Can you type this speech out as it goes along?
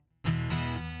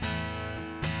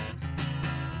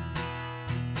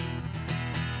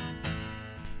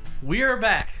We are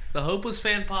back. The Hopeless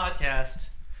Fan Podcast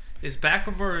is back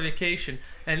from our vacation,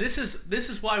 and this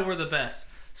is why we're the best.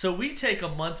 So we take a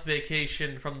month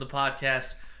vacation from the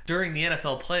podcast during the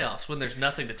NFL playoffs when there's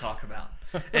nothing to talk about,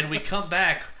 and we come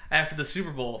back after the Super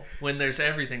Bowl when there's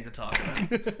everything to talk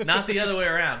about. Not the other way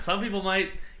around. Some people might,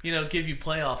 give you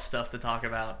playoff stuff to talk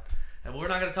about. And we're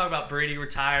not going to talk about Brady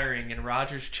retiring and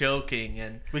Rodgers choking,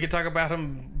 and we could talk about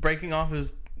him breaking off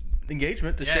his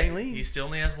engagement to Shane Lee. He still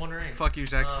only has one ring. Fuck you,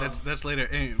 Zach. That's later.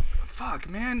 Anyway, fuck,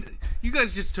 man. You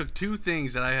guys just took two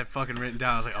things that I had fucking written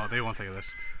down. I was like, oh, they won't think of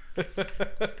this.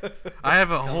 I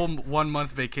have a whole 1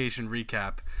 month vacation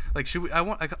recap. Like,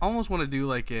 I almost want to do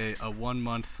like a 1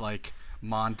 month like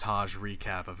montage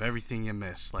recap of everything you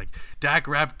missed. Like, Dak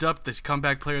wrapped up this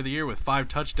comeback player of the year with 5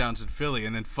 touchdowns in Philly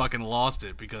and then fucking lost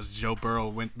it because Joe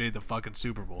Burrow made the fucking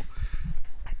Super Bowl.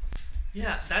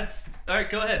 Yeah, that's all right.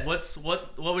 Go ahead. What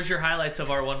was your highlights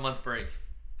of our 1 month break?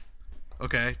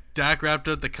 Okay, Dak wrapped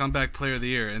up the comeback player of the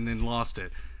year and then lost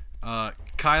it.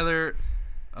 Kyler,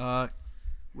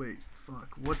 wait,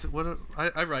 fuck.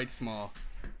 I write small.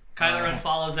 Kyler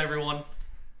unfollows everyone.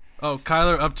 Oh,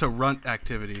 Kyler up to runt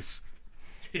activities.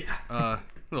 Yeah.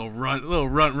 Little runt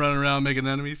running around making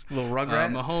enemies. Little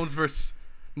rugrat.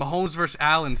 Mahomes versus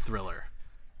Allen thriller.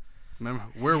 Remember,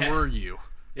 where were you?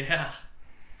 Yeah.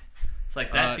 It's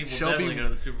like that team will definitely go to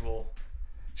the Super Bowl.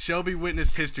 Shelby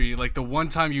witnessed history, like the one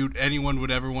time anyone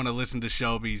would ever want to listen to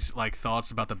Shelby's like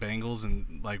thoughts about the Bengals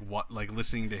and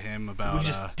listening to him about. We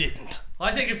just didn't. Well,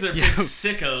 I think if they're big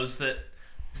sickos that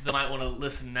they might want to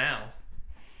listen now.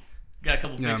 Got a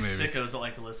couple big sickos that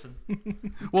like to listen.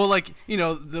 Well,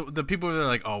 the people that are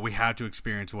like, oh, we had to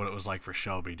experience what it was like for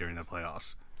Shelby during the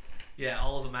playoffs. Yeah,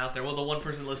 all of them out there. Well, the one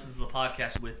person that listens to the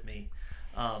podcast with me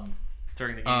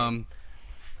during the game.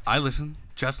 I listen.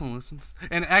 Jesselyn listens.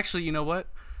 And actually, you know what?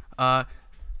 By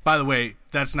the way,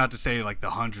 that's not to say like the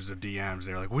hundreds of DMs.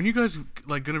 They're like, when you guys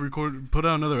like gonna put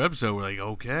out another episode? We're like,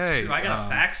 okay. It's true. I got a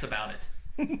fax about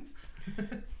it.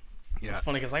 Yeah. It's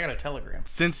funny because I got a telegram.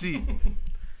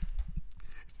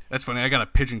 That's funny. I got a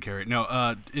pigeon carrot.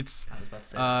 No, it's. I was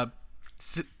about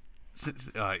to say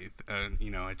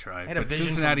I tried. I had a vision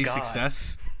Cincinnati's from God.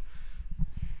 success.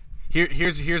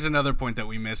 Here's another point that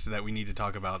we missed that we need to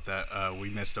talk about that we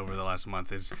missed over the last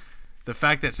month is the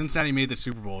fact that Cincinnati made the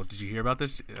Super Bowl. Did you hear about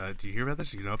this? Do you hear about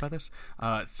this? Do you know about this?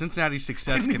 Cincinnati's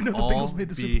success can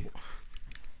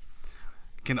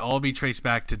all be traced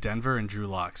back to Denver and Drew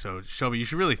Lock. So Shelby, you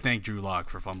should really thank Drew Lock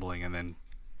for fumbling and then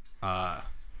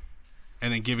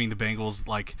giving the Bengals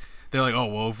they're like, oh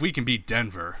well, if we can beat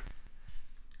Denver,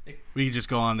 we can just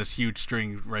go on this huge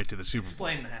string right to the Super Bowl.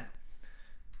 Explain that.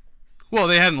 Well,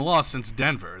 they hadn't lost since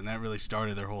Denver, and that really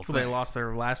started their whole thing. They lost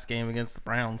their last game against the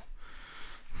Browns.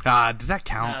 Does that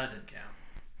count? No, it didn't count.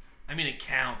 I mean, it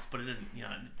counts, but it didn't. It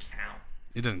didn't count.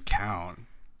 It doesn't count.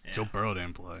 Yeah. Joe Burrow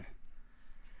didn't play.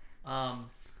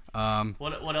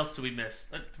 What else do we miss?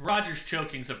 Rodgers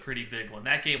choking's a pretty big one.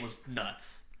 That game was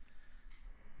nuts.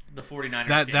 The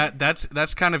 49ers game.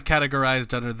 That's kind of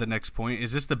categorized under the next point.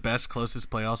 Is this the best, closest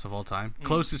playoffs of all time?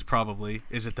 Closest, probably.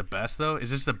 Is it the best, though?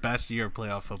 Is this the best year of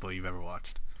playoff football you've ever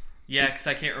watched? Yeah, because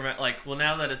I can't remember.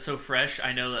 Now that it's so fresh,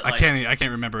 I know that. I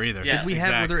can't remember either. Yeah,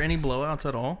 were there any blowouts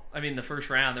at all? I mean, the first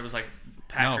round there was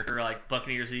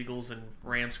Buccaneers, Eagles, and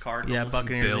Rams, Cardinals. Yeah,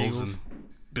 Buccaneers, Bills, Eagles,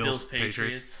 Bills,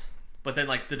 Patriots. But then,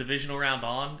 the divisional round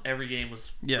on, every game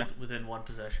was within one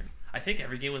possession. I think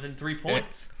every game within 3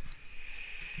 points.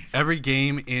 Every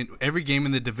game in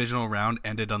the divisional round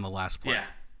ended on the last play.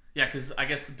 Yeah, because I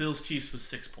guess the Bills Chiefs was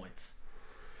 6 points.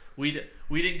 We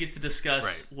didn't get to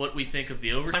discuss what we think of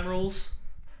the overtime rules,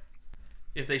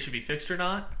 if they should be fixed or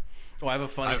not. Oh, I have a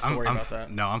funny story about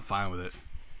that. No, I'm fine with it.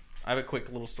 I have a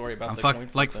quick little story about the coin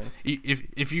flip thing.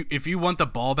 If you want the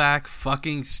ball back,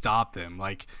 fucking stop them.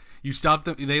 You stop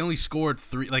them. They only scored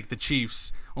 3. The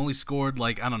Chiefs only scored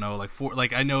 4.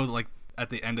 I know at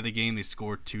the end of the game they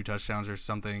scored 2 touchdowns or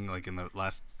something in the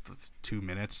last 2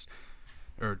 minutes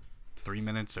or 3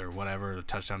 minutes or whatever, a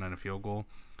touchdown and a field goal.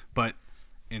 But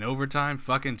in overtime,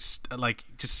 fucking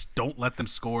just don't let them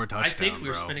score a touchdown. I think we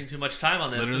were spending too much time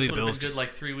on this. Literally, this would have been good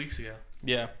 3 weeks ago.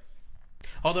 Yeah.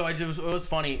 Although it was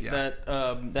funny that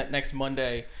that next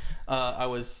Monday I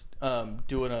was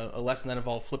doing a lesson that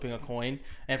involved flipping a coin,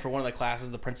 and for one of the classes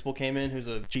the principal came in who's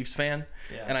a Chiefs fan,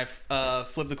 and I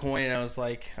flipped the coin and I was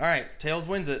like, all right, tails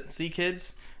wins it. See,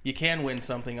 kids, you can win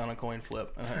something on a coin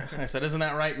flip. And I said, isn't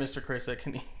that right, Mr. Krisick?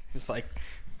 And he was like,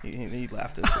 he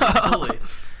laughed at Totally.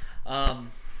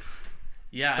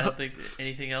 Yeah, I don't think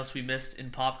anything else we missed in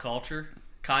pop culture.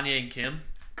 Kanye and Kim.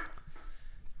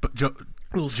 But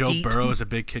Little Joe skeet. Burrow is a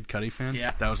big Kid Cudi fan.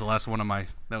 Yeah. That was the last one on my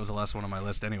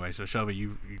list anyway. So Shelby,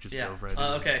 you just dove right in.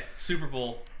 Okay, Super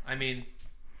Bowl. I mean,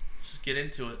 just get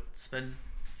into it. Spend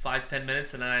 5-10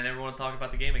 minutes, and then I never want to talk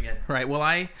about the game again. Right. Well,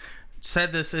 I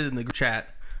said this in the group chat.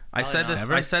 I said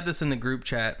this in the group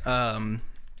chat.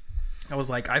 I was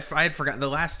like, I had forgotten the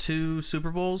last 2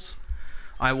 Super Bowls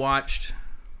I watched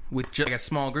with just like a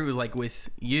small group. It was like with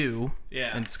you,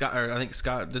 and Scott. Or I think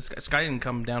Scott didn't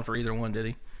come down for either one, did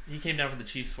he? He came down for the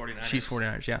Chiefs 49ers. Chiefs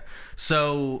 49ers, yeah.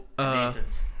 So,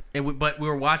 but we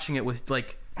were watching it with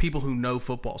like people who know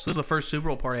football. So this was the first Super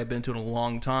Bowl party I've been to in a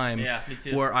long time. Yeah, me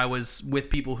too. Where I was with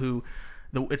people who,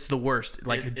 it's the worst.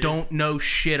 Like don't know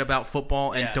shit about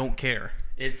football and don't care.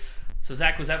 So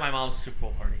Zach was at my mom's Super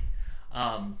Bowl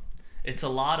party. It's a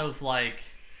lot of like,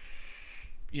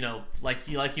 you know, like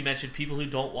you mentioned, people who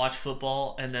don't watch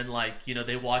football, and then like, you know,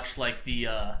 they watch like the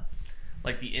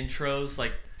intros,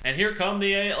 like, and here come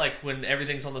the like when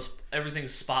everything's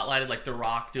spotlighted, like The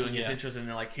Rock doing his intros, and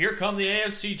they're like, here come the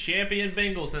AFC champion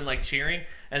Bengals, and like cheering,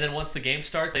 and then once the game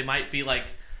starts, they might be like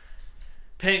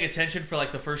paying attention for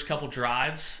like the first couple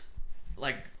drives,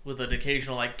 like with an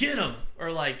occasional like get 'em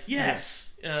or like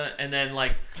yes, and then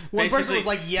like one person was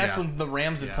like yes when the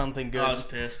Rams did something good. I was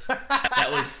pissed.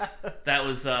 that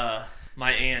was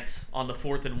my aunt on the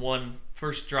 4th and 1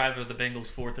 first drive of the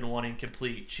Bengals, 4th and 1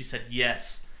 incomplete. She said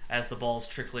yes as the ball's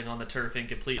trickling on the turf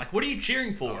incomplete. Like, what are you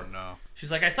cheering for? Oh no.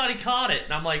 She's like, I thought he caught it,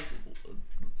 and I'm like,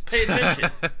 pay attention.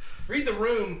 Read the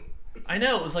room. I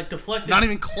know, it was like deflected. Not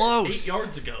even close. 8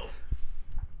 yards ago.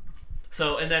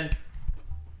 So, and then.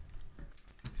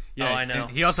 Yeah, I know.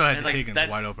 He also had like, Higgins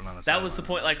wide open on the side. That was the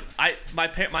point. Like,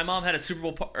 my mom had a Super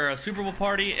Bowl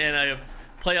party and a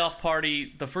playoff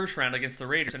party the first round against the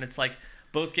Raiders, and it's like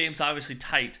both games obviously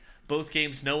tight. Both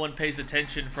games, no one pays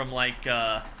attention from like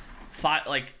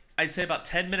I'd say about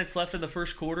 10 minutes left in the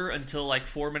first quarter until like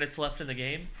 4 minutes left in the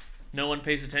game. No one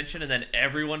pays attention, and then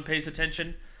everyone pays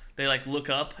attention. They like look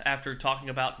up after talking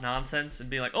about nonsense and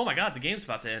be like, "Oh my god, the game's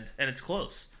about to end," and it's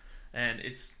close, and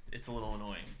it's a little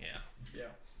annoying. Yeah.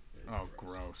 Oh,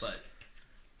 gross. But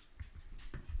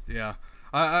yeah,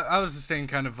 I was the same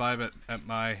kind of vibe at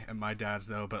my dad's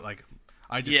though, but like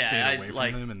I just stayed away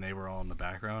from them, and they were all in the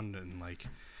background, and like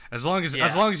as long as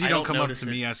you don't come up to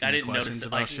me asking me questions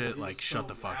about shit, like shut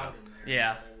the fuck up.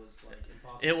 Yeah.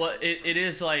 It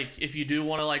is like if you do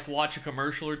want to like watch a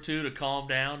commercial or two to calm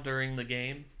down during the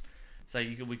game, it's like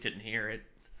we couldn't hear it,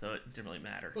 so it didn't really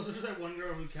matter. Well, so there's that one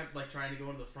girl who kept like trying to go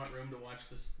into the front room to watch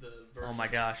the version. Oh my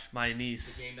gosh, my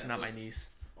niece,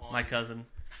 my cousin.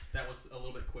 That was a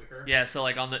little bit quicker. Yeah, so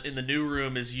like in the new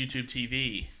room is YouTube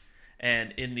TV,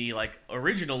 and in the like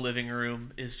original living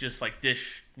room is just like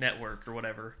Dish Network or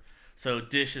whatever. So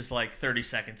Dish is like 30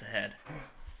 seconds ahead.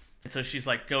 And so she's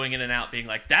like going in and out being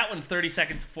like, that one's 30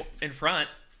 seconds in front.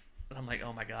 And I'm like,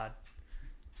 oh my God.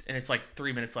 And it's like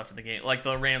 3 minutes left in the game. Like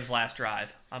the Rams' last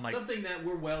drive. I'm like, something that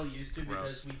we're well used to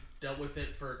because we dealt with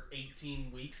it for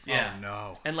 18 weeks. Yeah. Oh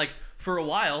no. And like for a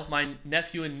while, my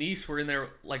nephew and niece were in there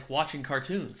like watching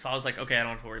cartoons. So I was like, okay, I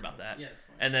don't have to worry about that. Yeah, it's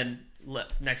fine. And then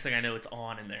next thing I know, it's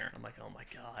on in there. I'm like, oh my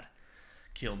God,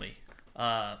 kill me.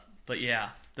 But yeah,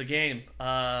 the game.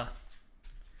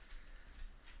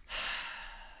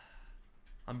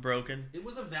 I'm broken. It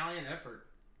was a valiant effort.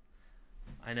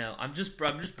 I know. I'm just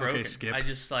broken. Okay, Skip. I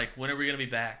just like, when are we gonna be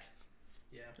back?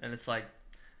 Yeah. And it's like,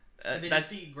 and then you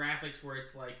see graphics where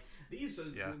it's like these are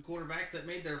quarterbacks that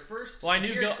made their first. Well, I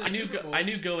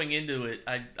knew going into it.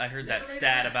 I heard that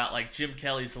stat about like Jim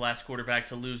Kelly's the last quarterback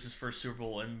to lose his first Super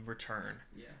Bowl in return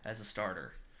as a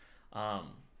starter.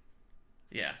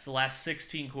 Yeah, so the last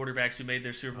 16 quarterbacks who made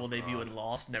their Super Bowl debut and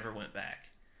lost never went back.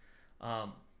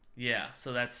 Yeah,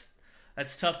 so that's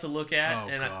tough to look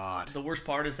at. The worst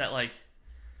part is that like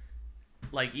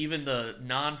even the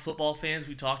non-football fans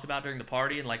we talked about during the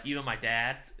party, and like even my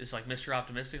dad is like Mr.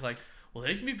 Optimistic, like, well,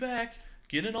 they can be back,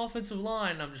 get an offensive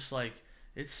line. I'm just like,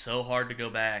 it's so hard to go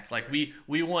back. Like we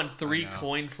won 3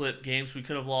 coin flip games. We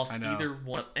could have lost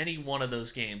any one of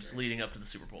those games leading up to the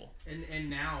Super Bowl. And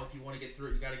now if you want to get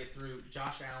through it, you got to get through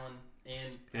Josh Allen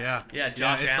and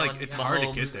Josh Allen. Like, it's Mahomes, hard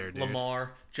to get there, dude.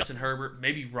 Lamar, Justin Herbert,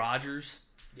 maybe Rodgers.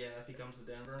 Yeah, if he comes to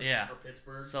Denver or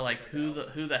Pittsburgh. So like who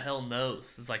the hell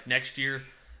knows? It's like next year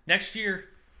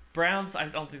Browns, I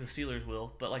don't think the Steelers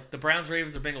will, but like the Browns,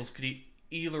 Ravens, or Bengals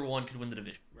either one could win the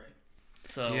division. Right.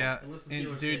 So unless the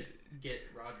Steelers get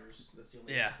Rodgers, that's the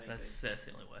only that's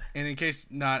the only way. And in case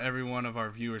not every one of our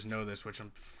viewers know this, which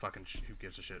I'm fucking who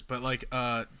gives a shit, but like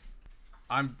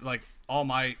I'm like all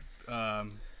my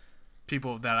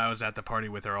people that I was at the party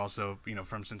with are also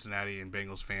from Cincinnati and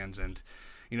Bengals fans, and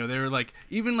You know, they were like,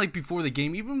 even like before the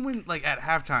game, even when like at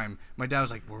halftime, my dad was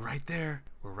like, "We're right there,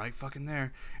 we're right fucking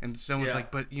there," and someone was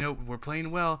like, "But you know, we're playing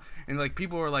well," and like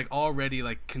people were like already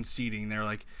like conceding. They're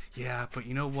like, "Yeah, but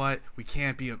you know what? We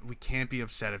can't be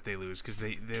upset if they lose because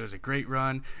there was a great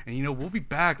run, and you know we'll be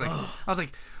back." Like I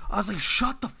was like,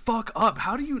 "Shut the fuck up!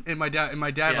 How do you?" And my dad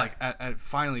like at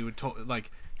finally would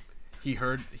like. He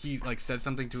like said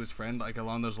something to his friend like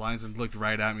along those lines and looked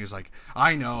right at me. He was like,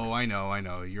 I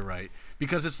know, you're right.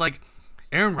 Because it's like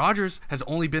Aaron Rodgers has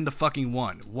only been the fucking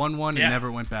won and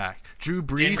never went back. Drew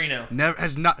Brees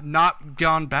has not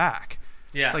gone back.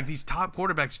 Yeah. Like these top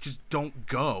quarterbacks just don't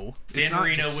go. Dan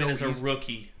Marino went as a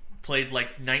rookie, played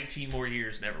like 19 more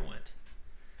years, never went.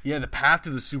 Yeah, the path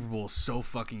to the Super Bowl is so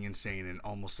fucking insane and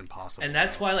almost impossible. And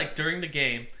that's why like during the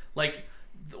game, like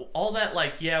all that,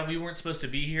 like, yeah, we weren't supposed to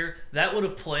be here, that would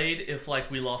have played if,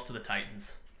 like, we lost to the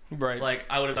Titans. Right. Like,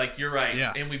 I would have, like, you're right.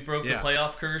 Yeah. And we broke the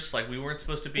playoff curse. Like, we weren't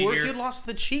supposed to be here. Or if you lost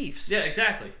to the Chiefs. Yeah,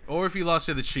 exactly. Or if you lost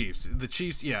to the Chiefs. The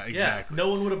Chiefs, yeah, exactly. Yeah, no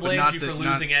one would have blamed you for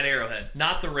losing at Arrowhead.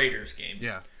 Not the Raiders game.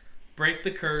 Yeah. Break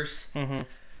the curse. Mm-hmm.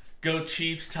 Go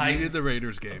Chiefs, Titans. Needed the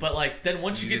Raiders game. But, like, then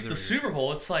once you get to the Super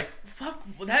Bowl, it's like, fuck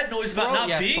that noise about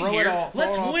not being here.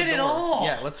 Let's win it all.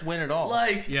 Yeah, let's win it all.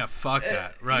 Like, yeah, fuck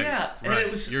that. Right. Yeah, right. And it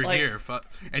was You're like, here.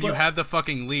 And you had the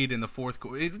fucking lead in the fourth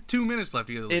quarter. 2 minutes left.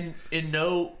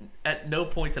 At no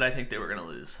point did I think they were going to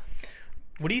lose.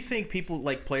 What do you think people,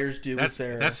 like, players do with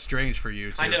their... That's strange for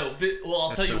you, too. I know. But, well,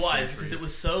 I'll tell you why. Because it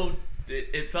was so...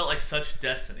 It felt like such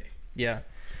destiny. Yeah.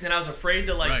 And I was afraid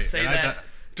to, like, say that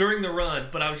during the run,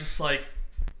 but I was just like...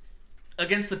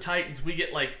 Against the Titans, we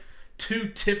get, like, 2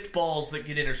 tipped balls that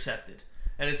get intercepted.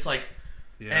 And it's like...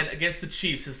 Yeah. And against the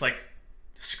Chiefs, it's like...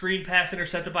 Screen pass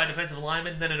intercepted by a defensive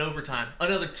lineman, then in overtime,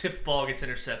 another tipped ball gets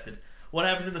intercepted. What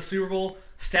happens in the Super Bowl?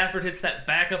 Stafford hits that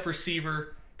backup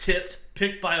receiver, tipped,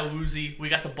 picked by a woozy. We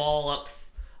got the ball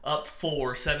up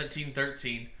 4,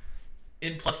 17-13,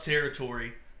 in plus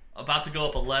territory, about to go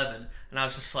up 11, and I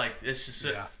was just like,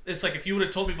 it's like if you would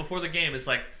have told me before the game, it's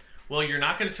like, well, you're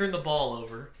not going to turn the ball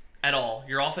over at all.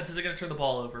 Your offense isn't going to turn the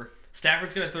ball over.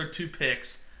 Stafford's going to throw 2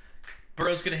 picks.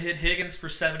 Burrow's going to hit Higgins for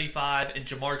 75 and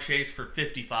Jamar Chase for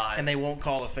 55. And they won't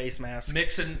call a face mask.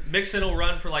 Mixon will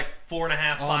run for like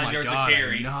 4.5, 5 yards a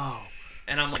carry. No.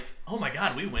 And I'm like, oh my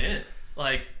God, we win.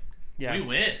 Like, we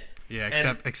win.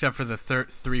 Yeah, except for the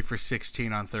 3 for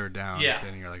 16 on third down. Yeah.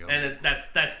 Then you're like, oh. And that's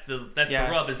the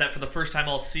rub, is that for the first time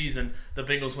all season, the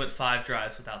Bengals went 5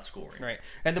 drives without scoring. Right.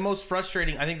 And the most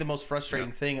frustrating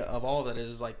thing of all of that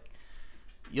is, like,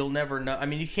 you'll never know. I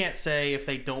mean, you can't say if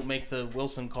they don't make the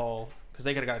Wilson call, because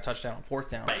they could have got a touchdown on 4th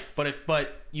down. Right.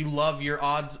 But you love your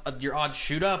odds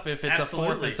shoot up if it's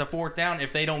Absolutely. a 4th down.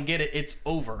 If they don't get it, it's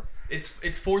over. It's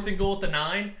 4th and goal at the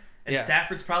 9, and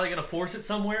Stafford's probably going to force it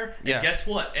somewhere. And guess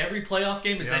what? Every playoff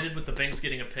game has ended with the Bengals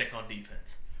getting a pick on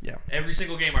defense. Yeah. Every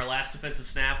single game, our last defensive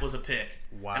snap was a pick.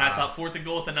 Wow. And I thought 4th and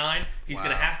goal at the 9, he's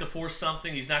going to have to force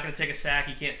something. He's not going to take a sack.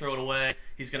 He can't throw it away.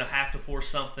 He's going to have to force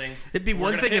something. It'd be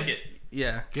one thing if...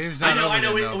 Yeah. Game's not over. I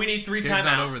know. We need 3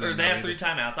 timeouts. Or they have 3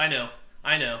 timeouts. I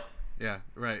know. Yeah,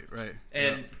 right.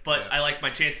 But I like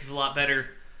my chances a lot better,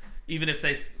 even if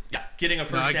they getting a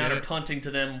first down or punting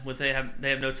to them with they have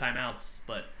no timeouts.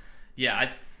 But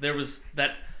there was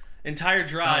that entire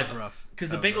drive. That was rough Because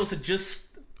the Bengals had just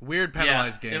weird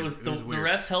penalized game. It was the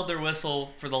refs held their whistle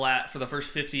for the first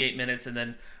 58 minutes and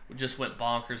then just went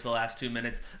bonkers the last 2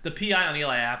 minutes. The PI on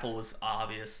Eli Apple was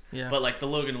obvious, but like the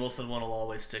Logan Wilson one will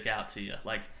always stick out to you.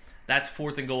 Like that's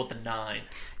 4th and goal at the 9.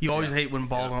 You always hate when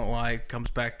ball don't lie comes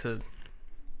back to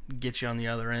get you on the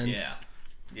other end.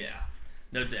 Yeah,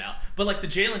 no doubt. But like the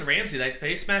Jalen Ramsey, that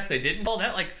face mask they didn't call,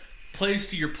 that like plays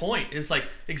to your point. It's like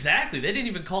exactly they didn't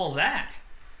even call that.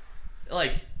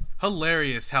 Like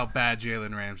hilarious how bad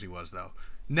Jalen Ramsey was though.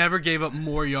 Never gave up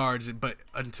more yards, but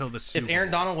until the Super Bowl. If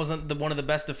Aaron Donald wasn't one of the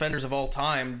best defenders of all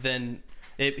time, then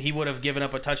he would have given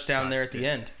up a touchdown there at the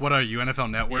end. What are you,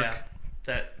 NFL Network?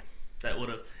 Yeah, that would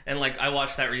have. And like I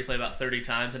watched that replay about 30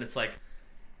 times, and it's like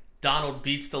Donald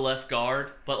beats the left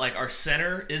guard, but like our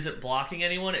center isn't blocking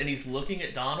anyone, and he's looking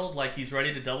at Donald like he's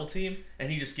ready to double team,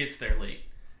 and he just gets there late.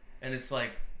 And it's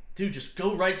like, dude, just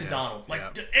go right to Donald,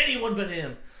 like to anyone but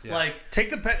him. Yeah. Like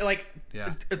take the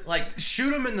like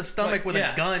shoot him in the stomach with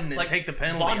a gun and take the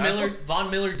penalty. Von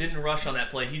Miller didn't rush on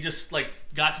that play. He just like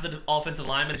got to the offensive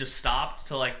lineman and just stopped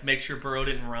to like make sure Burrow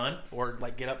didn't run or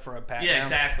like get up for a pat. Yeah, down.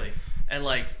 Exactly. And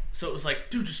like so it was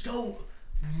like, dude, just go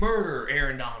murder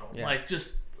Aaron Donald. Yeah. Like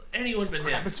just anyone but him.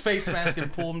 Grab his face mask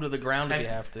and pull him to the ground if you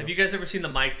have to. Have you guys ever seen the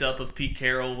mic'd up of Pete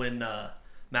Carroll when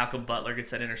Malcolm Butler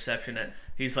gets that interception and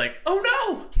he's like,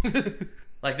 "Oh no!"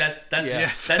 Like that's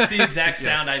Yes. that's the exact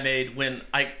sound Yes. I made when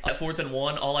at 4th and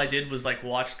 1. All I did was like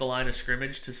watch the line of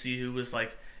scrimmage to see who was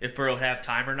like if Burrow would have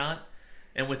time or not.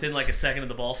 And within like a second of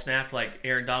the ball snap, like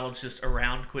Aaron Donald's just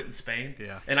around Quentin Spain.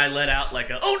 Yeah. And I let out like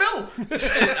a oh no! And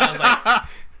I was like,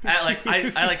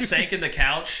 I like sank in the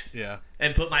couch. Yeah.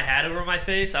 And put my hat over my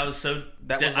face. I was so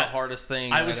That was the hardest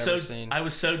thing I was I'd so ever seen. I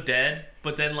was so dead.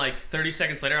 But then like 30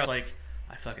 seconds later, I was like,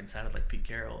 I fucking sounded like Pete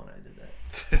Carroll when I did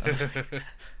that. I was like,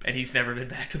 and he's never been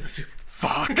back to the Super Bowl.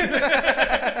 Fuck.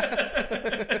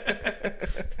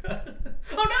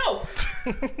 Oh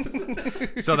no!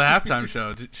 So the halftime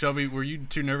show, Shelby, were you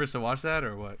too nervous to watch that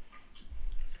or what?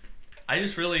 I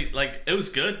just really like it was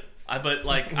good. But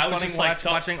like It was I was funny just like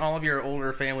watching all of your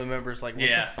older family members like, what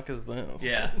Yeah. the fuck is this?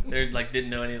 Yeah, they like didn't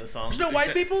know any of the songs. There's no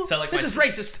white people? Sound like This is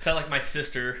racist. Sound like my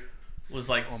sister was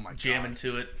like Oh my jamming God.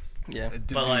 to it. Yeah.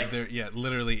 But, like,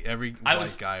 literally every I white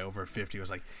was- guy over 50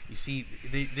 was like, you see,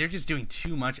 they're just doing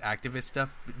too much activist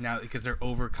stuff now because they're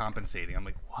overcompensating. I'm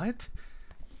like, what?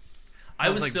 I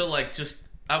was like- still like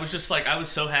I was just like I was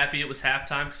so happy it was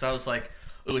halftime because I was like,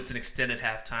 oh, it's an extended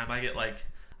halftime. I get like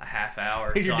a half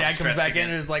hour. Your till I'm dad comes stretched back in again.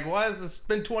 and is like, why is this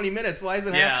been 20 minutes? Why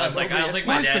isn't Yeah, halftime I was like, over I don't yet? think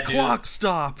my Why's the dad knew. clock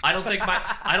stopped? I don't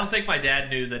think my dad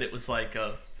knew that it was like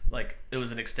it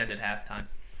was an extended halftime,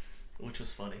 which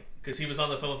was funny because he was on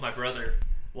the phone with my brother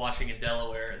watching in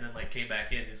Delaware and then like came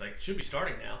back in. He's like, should be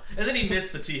starting now, and then he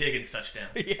missed the T. Higgins touchdown.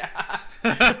 Yeah.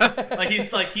 Like he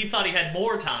thought he had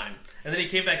more time, and then he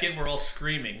came back in. We're all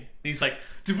screaming. And he's like,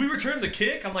 "Did we return the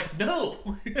kick?" I'm like, "No."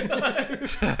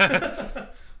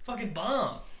 Fucking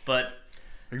bomb. But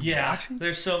Are you yeah, watching?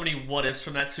 there's so many what ifs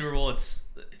from that Super Bowl. It's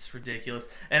ridiculous.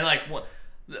 And like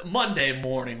Monday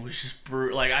morning was just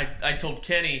brutal. Like I told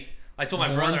Kenny, I told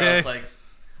my brother,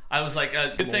 I was like,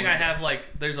 good thing I have like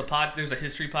there's a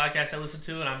history podcast I listen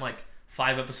to, and I'm like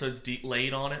 5 episodes deep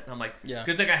late on it. And I'm like, Yeah.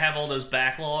 good thing I have all those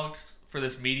backlogs for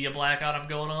this media blackout I'm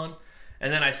going on.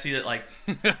 And then I see that like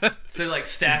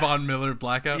staff Von Miller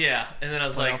blackout? yeah, and then I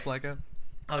was Playoff like, blackout?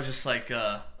 I was just like,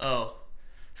 oh,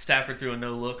 Stafford threw a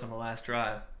no look on the last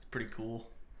drive. It's pretty cool.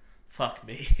 Fuck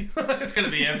me. It's going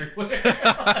to be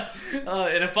everywhere.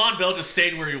 And if Von Bell just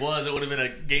stayed where he was, it would have been a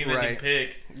game-ending Right.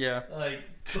 pick. Yeah. Like,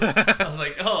 I was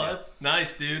like, oh, that's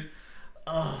nice, dude.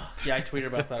 Oh, Yeah, I tweeted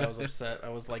about that. I was upset. I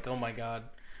was like, oh my God.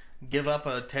 Give up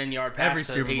a 10-yard pass Every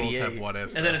to Super Bowls 88. have what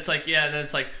ifs. and then it's like, yeah, and then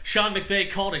it's like, Sean McVay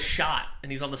called his shot,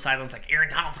 and he's on the sidelines like, Aaron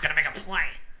Donald's going to make a play.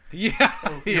 Yeah.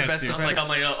 your Yeah, best I was seriously. like, oh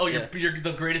my God, Yeah. you're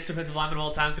the greatest defensive lineman of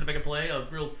all time is going to make a play? A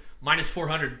real minus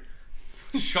 400.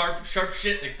 Sharp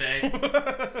shit,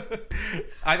 McVay.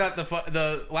 I thought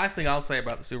the last thing I'll say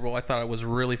about the Super Bowl, I thought it was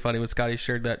really funny when Scotty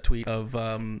shared that tweet of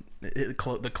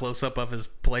the close up of his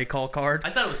play call card.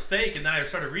 I thought it was fake, and then I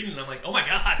started reading, and I'm like, oh my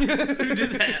God, who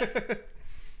did that?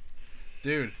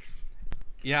 Dude.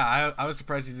 Yeah, I was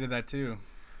surprised he did that too.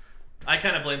 I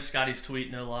kind of blame Scotty's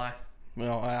tweet, no lie.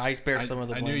 Well, I bear some of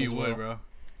the I blame knew you as would, well. bro.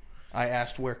 I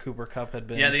asked where Cooper Kupp had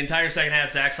been. Yeah, the entire second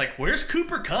half, Zach's like, where's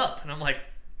Cooper Kupp? And I'm like,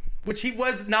 Which he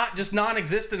was not just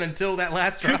non-existent until that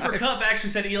last drive. Cooper Kupp actually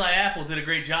said Eli Apple did a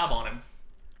great job on him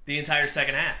the entire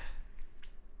second half.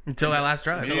 Until that last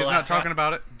drive. Until- Media's the not last talking drive.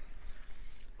 about it.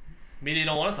 Media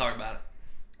don't want to talk about it.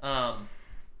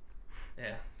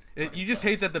 Yeah. You just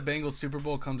hate that the Bengals Super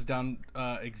Bowl comes down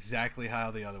exactly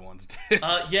how the other ones did.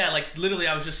 Yeah, like literally,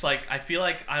 I was just like, I feel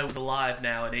like I was alive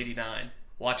now in '89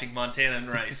 watching Montana and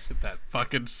Rice. That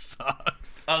fucking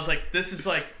sucks. I was like, this is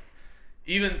like,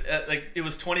 even like it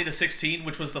was 20-16,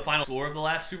 which was the final score of the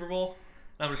last Super Bowl.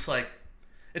 And I'm just like,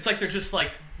 it's like they're just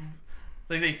like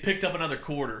they picked up another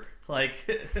quarter. Like,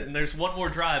 and there's one more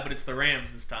drive, but it's the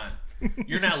Rams this time.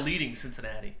 You're now leading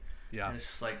Cincinnati. Yeah. And it's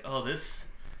just like, oh, this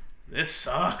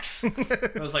sucks.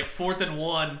 It was like 4th and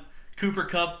 1, Cooper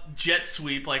Kupp jet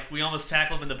sweep. Like we almost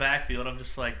tackle him in the backfield. I'm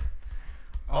just like,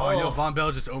 Oh, I know Von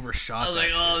Bell just overshot. I was that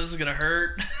like, oh, shit. this is gonna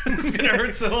hurt. This is gonna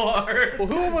hurt so hard. Well,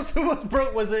 who was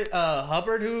broke? Was it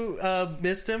Hubbard who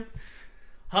missed him?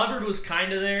 Hubbard was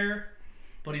kind of there,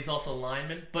 but he's also a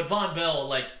lineman. But Von Bell,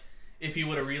 like, if he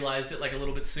would have realized it like a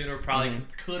little bit sooner, probably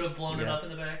could have blown it Yeah. up in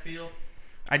the backfield.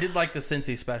 I did like the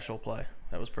Cincy special play.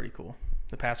 That was pretty cool.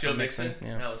 The pass Joe from Mixon, Mixon.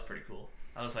 Yeah. that was pretty cool.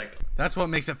 I was like, That's what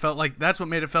makes it felt like. That's what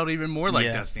made it felt even more like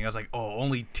Yeah. destiny. I was like, oh,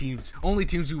 only teams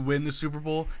who win the Super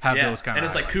Bowl have yeah. those kind And of.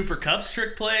 it's like highlights. Cooper Kupp's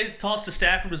trick play tossed to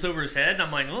Stafford was over his head, and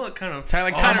I'm like, oh, it kind of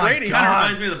Like Oh Tom my Brady. God. kind of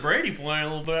reminds me of the Brady play a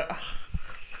little bit.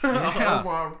 Yeah.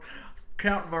 I'm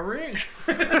counting my rings.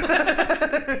 I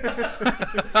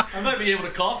might be able to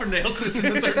coffin nails this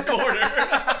in the third quarter.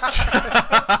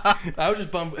 I was just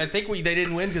bummed. I think they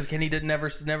didn't win because Kenny did never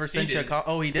send you a did. call.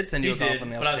 Oh, he did send you He a call did, from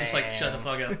but I was just like, shut the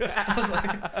fuck up. I was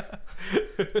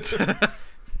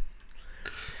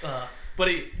like, But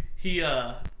I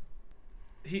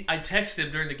texted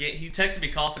him during the game. He texted me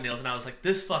coffin nails, and I was like,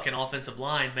 "This fucking offensive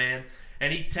line, man."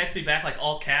 And he texted me back like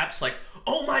all caps, like,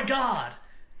 "Oh my god!"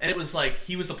 And it was like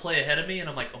he was a play ahead of me, and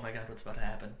I'm like, "Oh my god, what's about to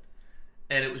happen?"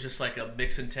 And it was just like a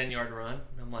Mixon 10-yard run.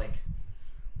 And I'm like,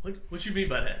 "What you mean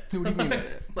by that?" What do you mean by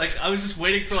that? Like I was just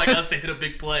waiting for like us to hit a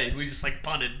big play, and we just like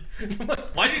punted. I'm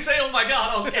like, why'd you say, "Oh my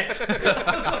god"? Okay.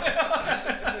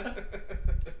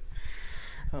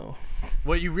 Oh.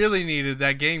 What you really needed,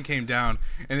 that game came down,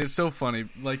 and it's so funny.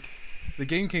 Like, the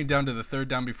game came down to the third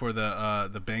down before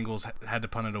the Bengals had to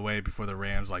punt it away before the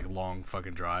Rams like long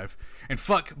fucking drive. And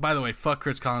by the way, fuck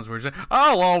Chris Collinsworth.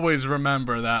 I'll always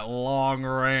remember that long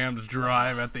Rams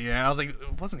drive at the end. I was like,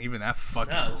 it wasn't even that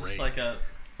fucking No, it was great. just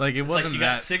like it wasn't you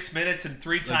that. got 6 minutes and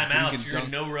 3 like timeouts. dink You're and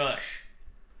in no rush.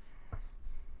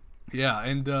 Yeah,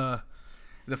 and the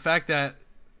fact that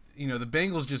the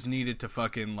Bengals just needed to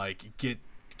fucking like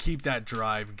keep that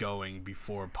drive going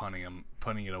before punting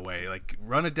it away. Like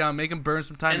run it down, make them burn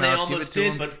some And they timeouts, give it almost to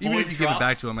did, them. but Even Boyd if you give it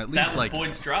back to them, at least that was like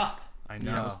Boyd's drop. I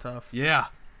know Yeah, it was tough. Yeah,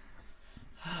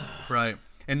 right.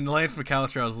 And Lance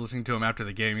McAllister, I was listening to him after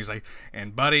the game. He's like,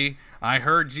 "And buddy, I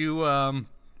heard you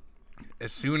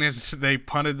as soon as they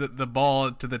punted the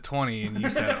ball to the 20, and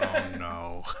you said, oh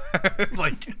no,"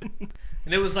 like.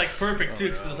 And it was like perfect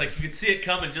too, because it was like you could see it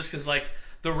coming, just because like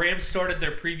the Rams started their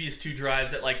previous 2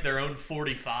 drives at like their own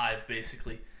 45,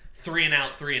 basically 3 and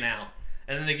out,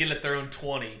 and then they get at their own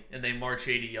 20 and they march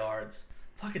 80 yards.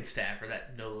 Fucking Stafford,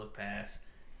 that no look pass.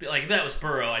 Like if that was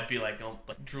Burrow, I'd be like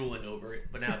drooling over it,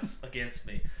 but now it's against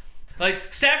me.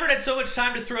 Like Stafford had so much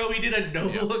time to throw, he did a no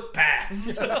look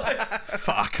pass.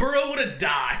 Fuck. Burrow would have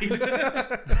died.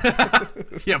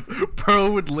 Yeah,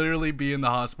 Burrow would literally be in the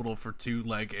hospital for 2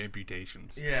 leg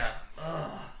amputations. Yeah.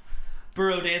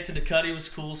 Burrow dancing to Cuddy was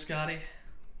cool, Scotty.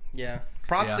 Yeah.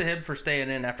 Props to him for staying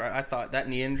in after I thought that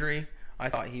knee injury. I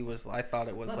thought it was like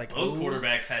Both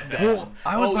quarterbacks had bad Well, ones.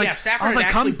 I was Stafford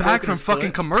had come actually back broken from his fucking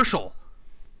foot. commercial.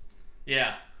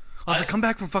 Yeah. I was like, come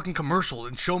back from fucking commercial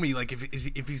and show me like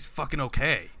if he's fucking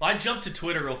okay. Well, I jumped to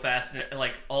Twitter real fast, and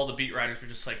like all the beat writers were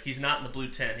just like, he's not in the blue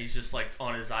tent. He's just like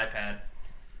on his iPad.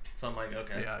 So I'm like,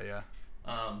 okay. Yeah.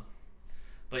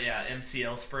 But yeah,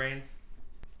 MCL sprain.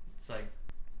 It's like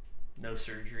no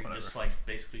surgery, Whatever. just like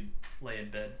basically lay in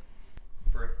bed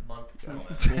for a month. I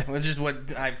don't know. Yeah, which is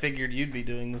what I figured you'd be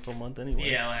doing this whole month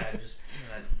anyway. Yeah, I just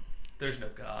there's no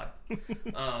God.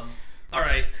 All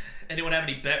right. Anyone have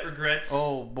any bet regrets?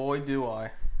 Oh boy, do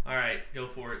I. All right, go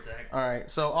for it, Zach. All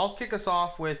right, so I'll kick us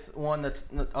off with one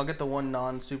I'll get the one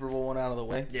non-Super Bowl one out of the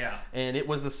way. Yeah. And it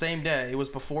was the same day. It was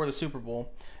before the Super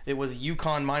Bowl. It was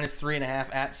UConn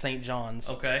 -3.5 at St. John's.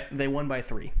 Okay. They won by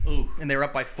 3. Ooh. And they were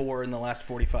up by 4 in the last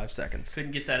 45 seconds.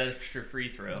 Couldn't get that extra free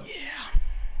throw.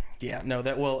 Yeah, no,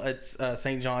 it's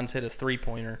St. John's hit a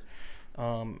 3-pointer.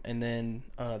 And then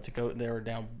to go,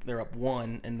 they're up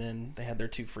 1, and then they had their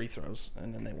 2 free throws,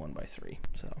 and then they won by 3.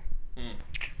 So,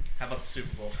 How about the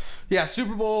Super Bowl? yeah,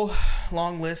 Super Bowl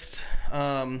long list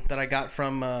that I got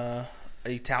from a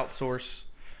tout source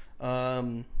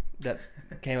that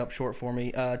came up short for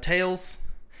me. Tails,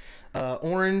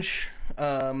 Orange,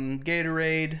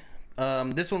 Gatorade.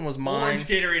 This one was mine. Orange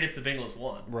Gatorade if the Bengals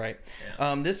won. Right.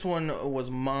 Yeah. This one was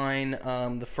mine.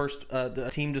 The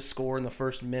team to score in the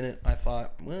first minute. I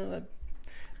thought, well,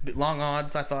 long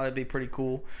odds. I thought it'd be pretty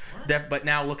cool. But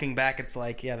now looking back, it's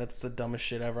like, yeah, that's the dumbest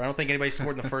shit ever. I don't think anybody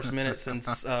scored in the first minute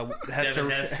since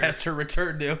Hester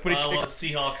returned the opening Well, kick.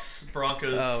 Seahawks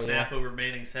Broncos snap over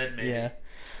Manning's head, maybe. Yeah.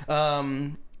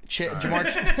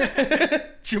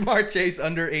 Jamar Chase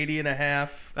under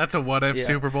 80.5. That's a what if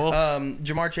Super Bowl.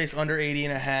 Jamar Chase under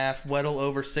 80.5. Weddle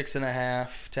over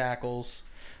 6.5 tackles.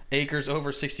 Akers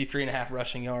over 63.5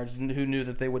 rushing yards. Who knew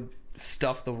that they would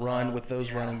stuff the run with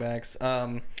those running backs?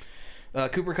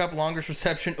 Cooper Kupp longest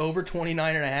reception over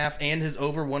 29.5 and his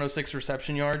over 106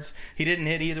 reception yards. He didn't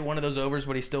hit either one of those overs,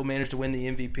 but he still managed to win the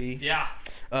MVP. Yeah.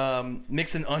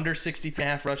 Mixon under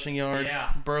 63.5 rushing yards.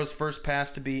 Yeah. Burrow's first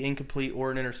pass to be incomplete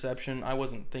or an interception. I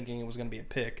wasn't thinking it was going to be a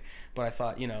pick, but I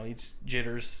thought, he just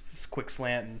jitters, this quick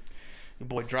slant, and the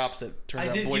boy drops it. Turns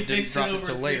out Boyd didn't drop it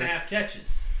till later. 3.5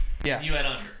 catches. Yeah. You had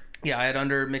under. Yeah, I had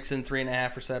under Mixon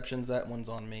 3.5 receptions. That one's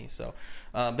on me. So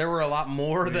there were a lot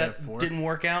more that didn't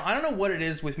work out. I don't know what it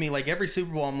is with me. Like every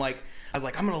Super Bowl, I was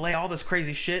like, I'm gonna lay all this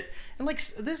crazy shit, and like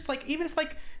this, like even if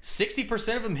like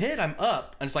 60% of them hit, I'm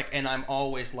up, and it's like, and I'm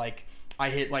always like,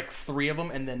 I hit like 3 of them,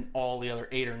 and then all the other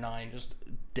 8 or 9 just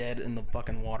dead in the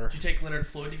fucking water. Did you take Leonard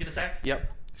Floyd to get a sack?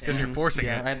 Yep. It's because you're forcing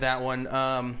Yeah, it. I had that one.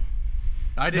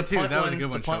 I did too. That was a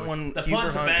good one. The punt one. The Huber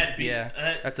punt's a Hunt, bad beat.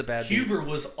 Yeah, that's a bad beat. Huber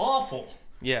was awful.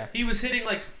 Yeah. He was hitting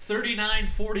like 39,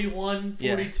 41,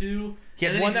 42. He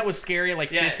had one that was scary at like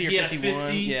 50 or 51.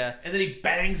 50, yeah. And then he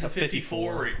bangs a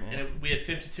 54. Yeah. And we had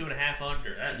 52 and a half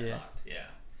under. That sucked. Yeah.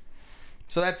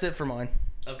 So that's it for mine.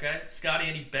 Okay. Scotty,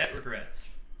 any bet regrets?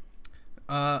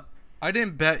 I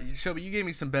didn't bet. Shelby, you gave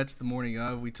me some bets the morning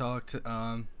of. We talked.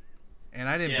 And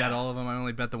I didn't bet all of them. I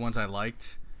only bet the ones I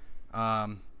liked.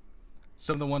 Some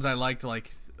of the ones I liked,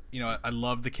 like, I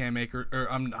loved the Cam Akers.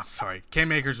 Or I'm sorry,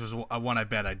 Cam Akers was one I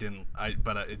bet I didn't.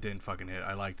 But it didn't fucking hit.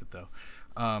 I liked it though.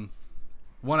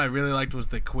 One I really liked was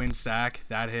the Quinn sack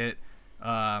that hit.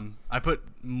 I put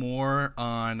more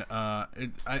on.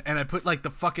 And I put like the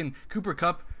fucking Cooper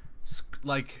Kupp,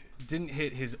 like didn't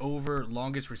hit his over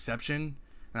longest reception,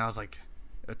 and I was like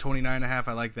a 29.5.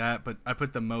 I like that, but I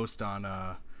put the most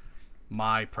on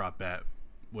my prop bet,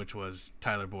 which was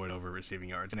Tyler Boyd over receiving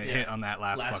yards, and it hit on that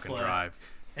last fucking play. drive.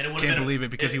 And it Can't believe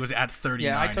it because he was at 39.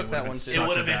 Yeah, I took that one too. It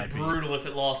would have been brutal if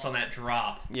it lost on that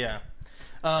drop. Yeah.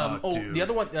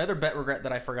 The other bet regret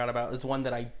that I forgot about is one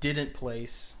that I didn't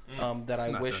place. That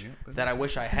I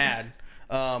wish I had.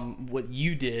 What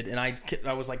you did, and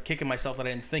I was like kicking myself that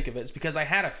I didn't think of it. It's because I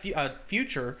had a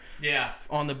future. Yeah.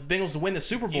 On the Bengals to win the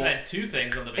Super Bowl. You had two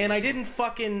things on the Bengals. And I didn't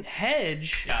fucking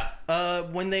hedge. Yeah.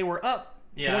 When they were up.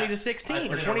 20-16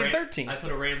 or 2013. I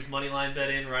put a Rams money line bet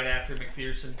in right after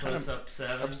McPherson put us up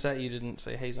 7. Upset you didn't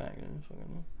say, "Hey Zach,"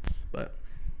 but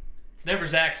it's never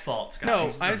Zach's fault. Scott.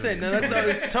 No, I said no.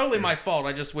 It's totally my fault.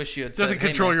 I just wish you had. Doesn't said,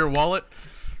 control your wallet.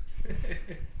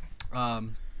 But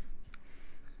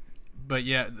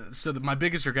yeah, so my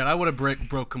biggest regret, I would have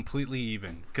broke completely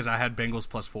even because I had Bengals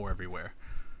 +4 everywhere.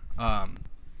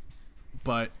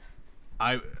 But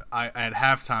I at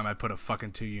halftime I put a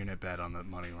fucking 2-unit bet on the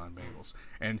money line Bengals,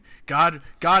 and God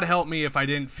help me if I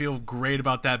didn't feel great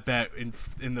about that bet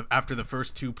after the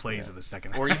first 2 plays of the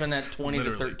second half, or even at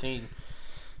 20-13.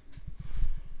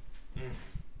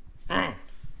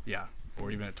 Yeah, or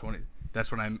even at 20.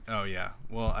 That's when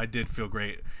well, I did feel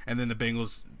great, and then the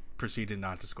Bengals proceeded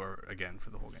not to score again for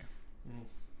the whole game.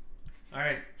 All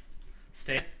right,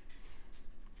 Stan.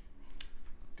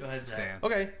 Go ahead, Zach. Stan.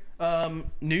 Okay.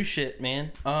 New shit,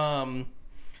 man.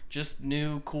 Just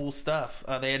new cool stuff.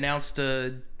 They announced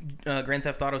a Grand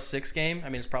Theft Auto 6 game. I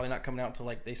mean, it's probably not coming out until,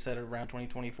 like they said, around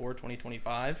 2024,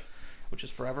 2025, which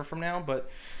is forever from now. But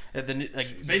the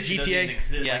GTA,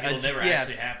 exist. It'll never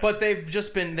actually happen. But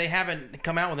they haven't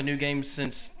come out with a new game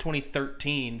since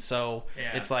 2013. So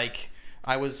it's like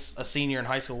I was a senior in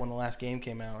high school when the last game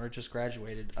came out, or just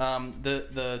graduated.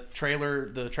 The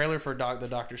trailer for the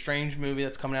Doctor Strange movie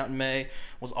that's coming out in May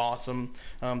was awesome.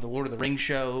 The Lord of the Rings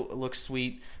show looks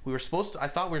sweet. I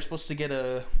thought we were supposed to get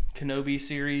a Kenobi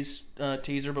series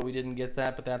teaser, but we didn't get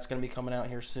that. But that's going to be coming out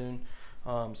here soon.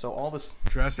 So all this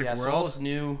Jurassic World. So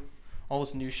all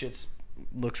this new shit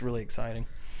looks really exciting.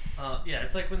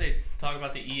 It's like when they talk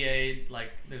about the EA, like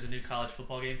there's a new college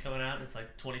football game coming out, and it's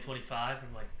like 2025.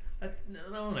 I'm like.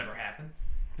 That'll never happen.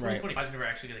 2025 is never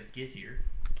actually going to get here.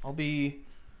 I'll be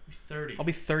 30. I'll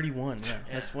be 31. Yeah.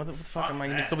 That's what the fuck am I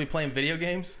going to still be playing video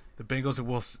games? The Bengals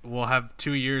will have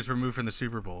 2 years removed from the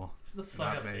Super Bowl. The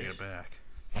fuck not making it back.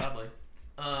 Probably.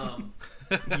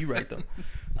 You right though.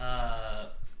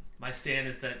 My stand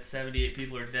is that 78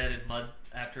 people are dead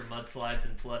after mudslides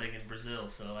and flooding in Brazil.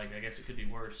 So I guess it could be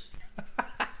worse.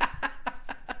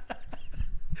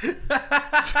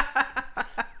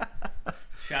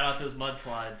 Shout out those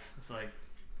mudslides. It's like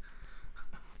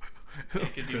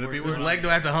it could be worse. Whose leg do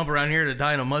I have to hump around here to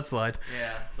die in a mudslide?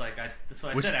 Yeah, it's like that's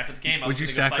what I said after the game. Would you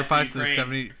sacrifice the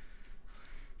 70?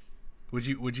 Would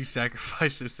you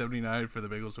sacrifice the 79 for the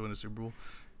Bengals to win a Super Bowl?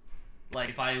 Like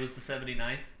if I was the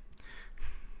 79th?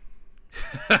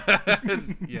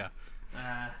 Yeah.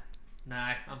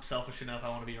 Nah, I'm selfish enough. I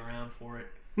want to be around for it.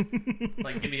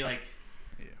 Like, give me like,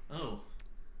 oh,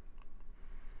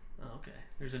 okay.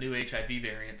 There's a new HIV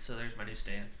variant, so there's my new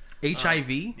stand. HIV?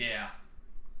 Yeah.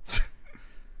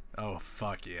 Oh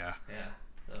fuck yeah. Yeah.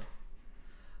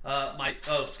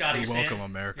 So, Scotty, your stand? Welcome,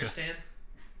 America. Your stand?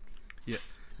 Yeah.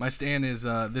 My stand is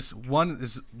this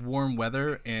warm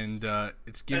weather, and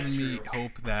it's giving me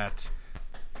hope that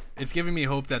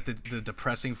the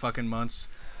depressing fucking months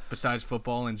besides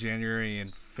football in January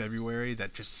and February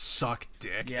that just suck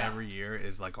dick every year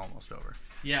is like almost over.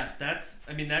 Yeah,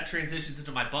 that transitions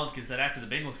into my bunk is that after the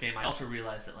Bengals game, I also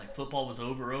realized that like football was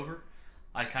over.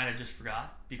 I kind of just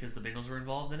forgot because the Bengals were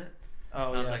involved in it. Oh,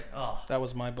 and I was like, oh. That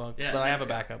was my bunk. Yeah, but I have a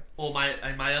backup. Well,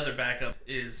 my other backup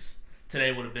is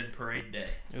today would have been parade day.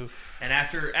 Oof. And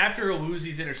after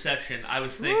Owuzi's interception, I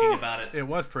was thinking about it. It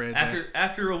was parade day.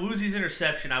 After Owuzi's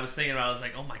interception, I was thinking about it. I was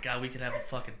like, oh my god, we could have a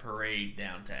fucking parade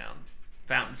downtown.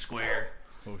 Fountain Square.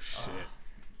 Oh shit.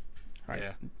 Right.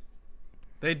 Yeah.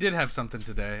 They did have something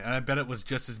today, and I bet it was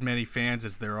just as many fans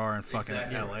as there are in fucking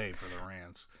LA for the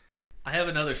Rams. I have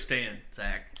another stand,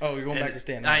 Zach. Oh, you're going back to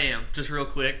stand now. I am, just real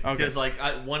quick, Okay. because like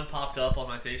one popped up on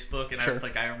my Facebook, and Sure. I was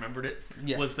like, I remembered it.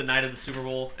 Yeah. Was the night of the Super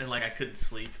Bowl, and like I couldn't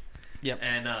sleep. Yep.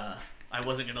 And I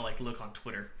wasn't gonna like look on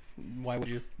Twitter. Why would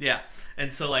you? Yeah,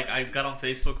 and so like I got on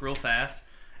Facebook real fast,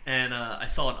 and I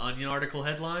saw an Onion article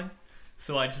headline.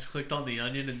 So I just clicked on the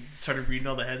Onion and started reading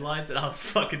all the headlines, and I was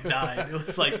fucking dying. It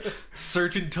was like,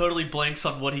 surgeon totally blanks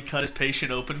on what he cut his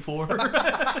patient open for.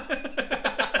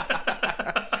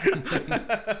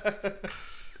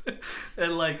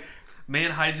 And like, man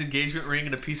hides engagement ring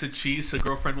in a piece of cheese so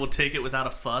girlfriend will take it without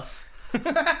a fuss.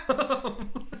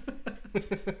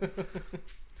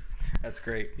 That's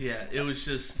great. Yeah, it was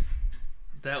just,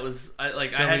 that was, I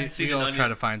So hadn't seen we an all Onion. try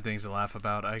to find things to laugh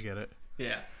about. I get it.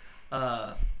 Yeah.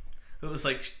 It was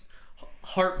like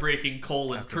heartbreaking :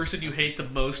 person you hate the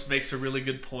most makes a really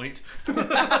good point.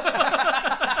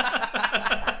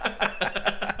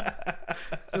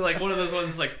 Like one of those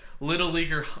ones like little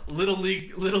leaguer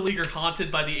haunted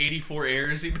by the 84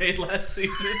 errors he made last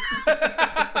season.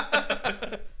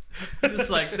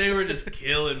 Just like they were just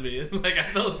killing me. Like I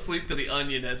fell asleep to the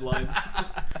Onion headlines.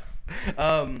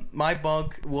 My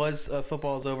bunk was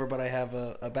football's over, but I have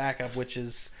a backup, which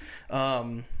is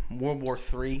World War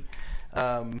III.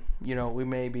 We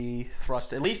may be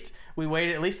thrust. At least they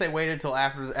waited until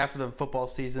after the football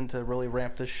season to really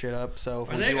ramp this shit up. So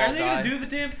if Are they gonna do the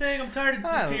damn thing? I'm tired of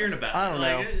just hearing about it. I don't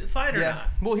know. Fight or not.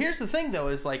 Well, here's the thing though: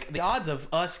 is like the odds of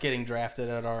us getting drafted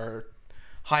at our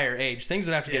higher age, things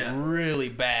would have to get really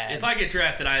bad. If I get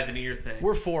drafted, I have an ear thing.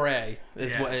 We're 4A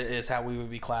is how we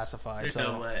would be classified. There's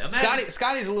so no way.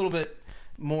 Scotty's a little bit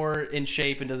more in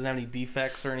shape and doesn't have any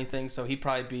defects or anything, so he'd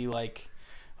probably be like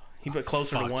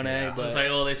closer to 1A. Yeah. But It's like,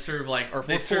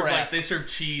 they serve they serve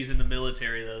cheese in the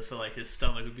military though, so like his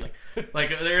stomach would be like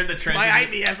they're in the trenches. My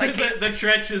IBS, I can't. The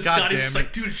trenches. God Scotty's damn just it.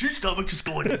 like, dude, is your stomach just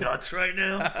going nuts right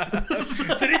now?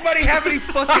 Does anybody have any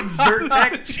fucking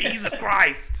Zyrtec? Jesus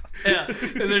Christ! Yeah,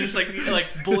 and they're just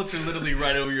like bullets are literally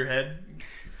right over your head.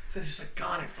 So it's just like,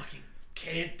 God, I fucking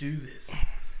can't do this.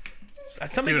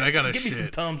 Somebody Dude, I gotta give me some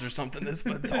shit. Tums or something.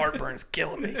 This heartburn is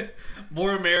killing me.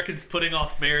 More Americans putting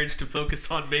off marriage to focus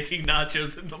on making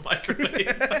nachos in the microwave.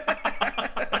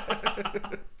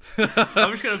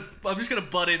 I'm just gonna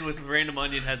butt in with random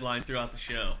Onion headlines throughout the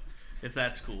show, if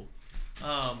that's cool.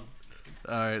 All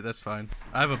right, that's fine.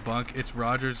 I have a bunk. It's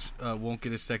Rodgers won't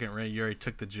get his second ring. You already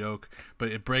took the joke,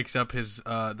 but it breaks up his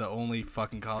the only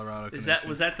fucking Colorado connection.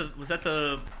 Was that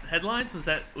the headlines? Was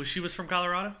she was from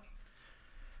Colorado?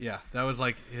 Yeah, that was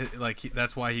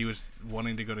that's why he was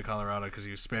wanting to go to Colorado, because he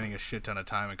was spending a shit ton of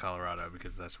time in Colorado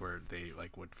because that's where they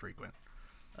would frequent.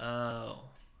 Oh,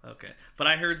 okay. But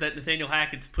I heard that Nathaniel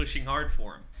Hackett's pushing hard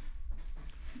for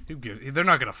him. They're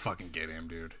not gonna fucking get him,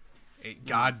 dude.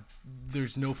 God,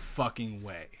 there's no fucking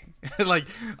way. Like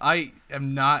I have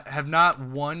not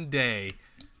one day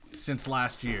since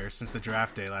the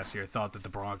draft day last year, thought that the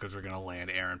Broncos were gonna land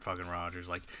Aaron fucking Rodgers.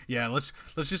 Like, yeah, let's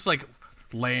just like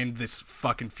land this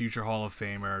fucking future Hall of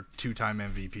Famer, 2-time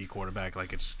MVP quarterback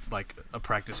like it's like a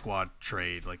practice squad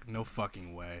trade. Like, no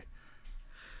fucking way.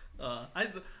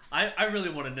 I really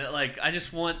want to know. Like, I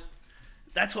just want.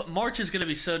 That's what March is going to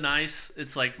be so nice.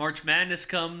 It's like March Madness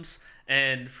comes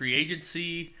and free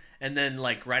agency, and then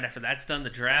like right after that's done, the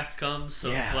draft comes. So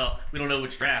well, we don't know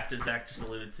which draft, as Zach just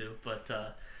alluded to, but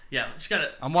yeah, just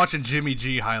gotta. I'm watching Jimmy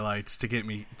G highlights to get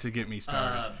me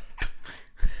started.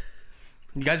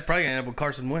 You guys are probably gonna end up with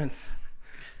Carson Wentz.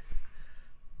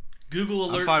 Google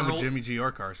alert. I'm fine for with Jimmy G or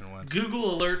Carson Wentz.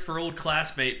 Google alert for old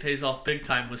classmate pays off big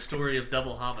time with story of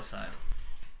double homicide.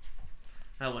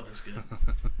 That wasn't as good.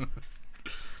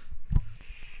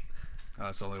 Oh,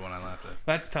 that's the only one I laughed at.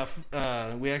 That's tough.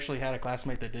 We actually had a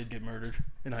classmate that did get murdered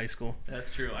in high school.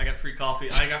 That's true. I got free coffee.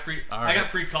 I got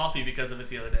free coffee because of it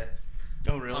the other day.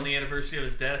 Oh, really? On the anniversary of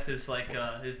his death, his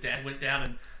dad went down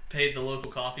and paid the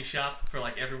local coffee shop for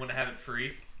like everyone to have it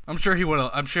free. I'm sure he would.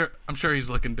 I'm sure he's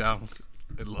looking down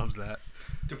and loves that.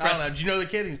 I don't know. Did you know the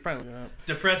kid? He's probably looking up.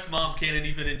 Depressed mom can't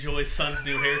even enjoy son's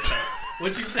new haircut.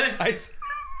 What'd you say?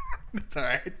 It's all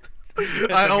right.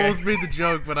 I almost made the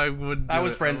joke, but I wouldn't. I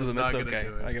was friends with him. It's not okay. gonna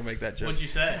do it. I can make that joke. What'd you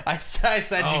say? I said,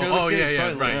 you know the kid?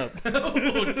 He's probably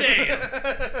Oh damn!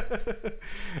 looking up.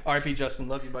 R.I.P. Justin.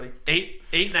 Love you, buddy.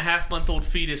 8.5-month-old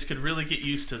fetus could really get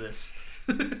used to this.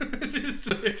 This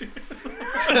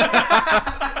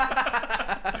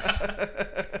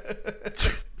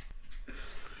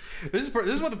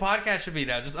is what the podcast should be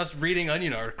now. Just us reading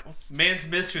Onion articles. Man's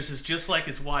mistress is just like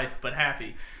his wife, but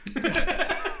happy.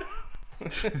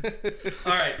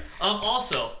 All right.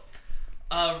 Also,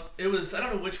 It was, I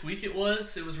don't know which week it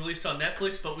was. It was released on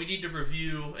Netflix, but we need to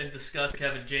review and discuss the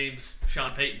Kevin James,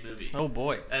 Sean Payton movie. Oh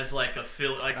boy. As like a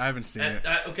like I haven't seen it.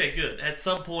 Okay, good. At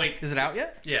some point. Is it out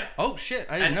yet? Yeah. Oh shit!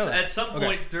 I didn't know that. At some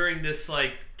point during this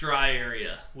like dry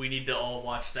area, we need to all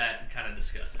watch that and kind of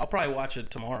discuss it. I'll probably watch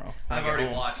it tomorrow. I've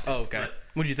already watched it. Oh, okay.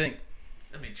 What'd you think?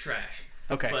 I mean, trash.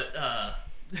 Okay.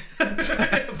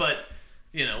 But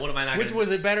you know, what am I not? Which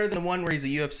was it better than the one where he's a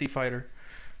UFC fighter?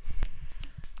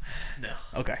 No.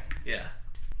 Okay. Yeah.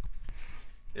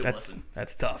 That's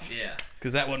tough. Yeah.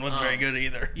 Because that one wasn't very good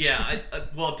either. Yeah.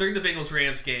 Well, during the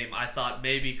Bengals-Rams game, I thought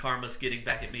maybe karma's getting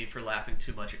back at me for laughing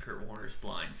too much at Kurt Warner's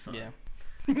blind son. Yeah.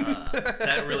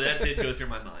 That did go through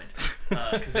my mind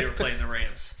because they were playing the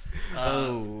Rams.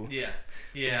 Yeah.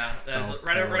 That was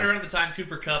right around the time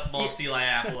Cooper Kupp mulched Eli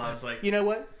Apple. I was like, you know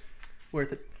what?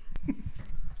 Worth it.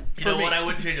 You know what? I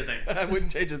wouldn't change a thing. I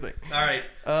wouldn't change a thing. All right.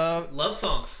 Love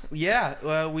songs.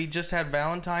 Yeah. We just had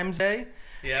Valentine's Day.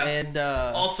 Yeah. And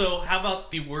also, how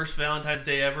about the worst Valentine's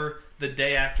Day ever? The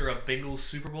day after a Bengals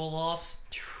Super Bowl loss.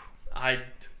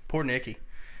 Poor Nikki.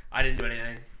 I didn't do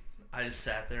anything. I just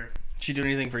sat there. She do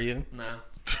anything for you? No.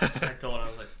 I told her, I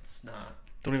was like, it's not.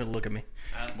 Don't even look at me.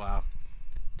 Wow.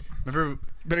 Remember,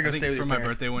 better go stay with for your my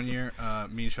parents. birthday one year,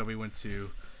 me and Shelby went to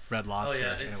Red Lobster. Oh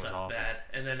yeah, and it was awful. bad.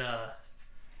 And then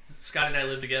Scott and I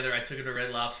lived together. I took him to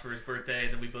Red Lobster for his birthday,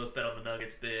 and then we both bet on the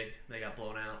Nuggets big. They got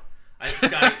blown out.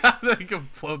 Scotty, they got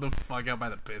blown the fuck out by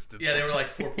the Pistons. Yeah, they were like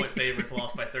 4-point favorites,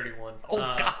 lost by 31. Oh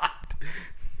God.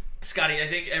 Scotty, I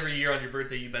think every year on your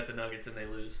birthday you bet the Nuggets and they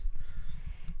lose.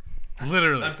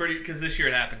 Literally. I'm pretty, because this year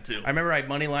it happened too. I remember I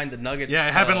moneylined the Nuggets. Yeah,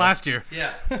 it happened last year.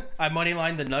 Yeah. I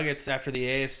moneylined the Nuggets after the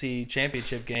AFC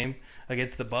Championship game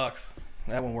against the Bucks.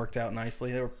 That one worked out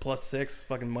nicely. They were +6.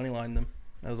 Fucking moneylined them.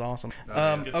 That was awesome.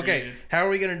 Okay, you. how are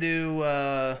we gonna do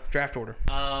draft order?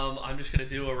 I'm just gonna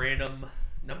do a random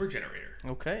number generator.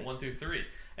 Okay. 1 through 3,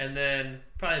 and then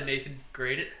probably Nathan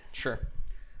grade it. Sure.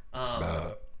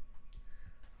 Why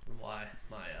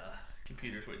my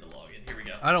computer's waiting to log in. Here we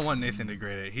go. I don't want Nathan to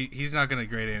grade it. He's not going to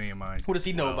grade any of mine. What does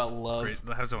he know about love?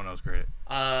 Have someone else grade it.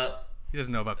 He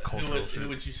doesn't know about cultural shit. Who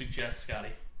would you suggest, Scotty?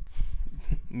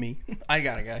 Me. I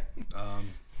got a guy.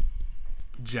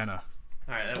 Jenna.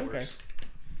 All right, that works.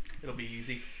 It'll be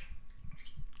easy.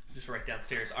 Just right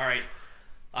downstairs. All right.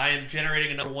 I am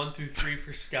generating a number 1 through 3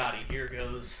 for Scotty. Here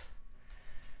goes.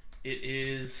 It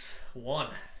is 1.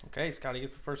 Okay, Scotty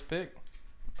gets the first pick.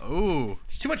 Oh.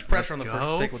 There's too much pressure on the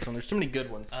first pick with them. There's too many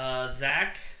good ones.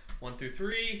 Zach, 1 through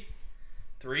 3.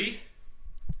 3.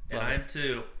 And Love I'm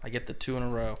 2. I get the 2 in a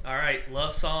row. All right,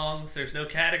 love songs. There's no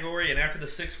category. And after the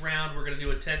 6th round, we're going to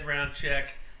do a 10-round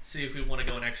check. See if we want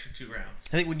to go an extra 2 rounds.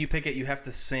 I think when you pick it, you have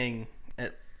to sing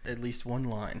at least one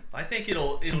line. I think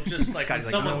it'll just like when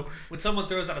no. when someone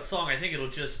throws out a song, I think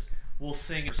we'll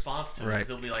sing in response to it. Right. 'Cause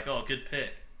they'll be like, oh, good pick.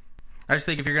 I just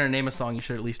think if you're going to name a song, you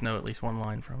should at least know at least one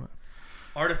line from it.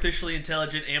 Artificially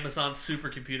intelligent Amazon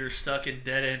supercomputer stuck in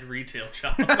dead-end retail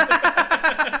shop.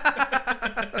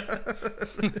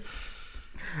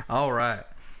 All right.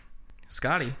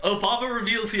 Scotty. Obama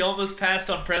reveals he almost passed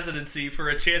on presidency for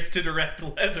a chance to direct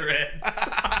Leatherheads.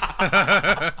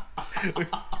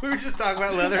 We were just talking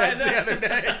about Leatherheads the other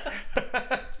day.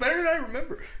 It's better than I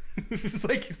remember. It's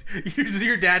like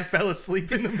your dad fell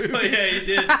asleep in the movie. Oh, yeah, he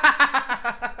did.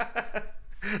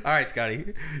 All right,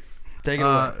 Scotty. Take it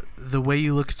away. The Way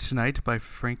You Look Tonight by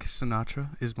Frank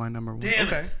Sinatra is my number 1. Damn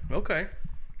Okay. it. Okay.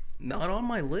 Not on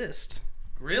my list.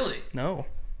 Really? No.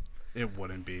 It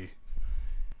wouldn't be.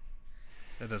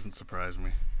 That doesn't surprise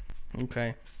me.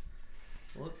 Okay.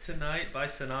 Look Tonight by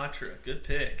Sinatra. Good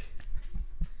pick.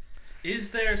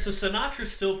 So Sinatra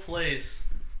still plays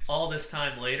all this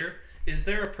time later. Is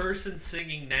there a person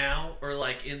singing now or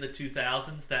like in the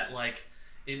 2000s that like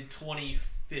in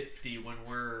 2050 when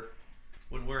we're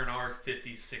in our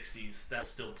 50s, 60s that will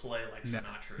still play like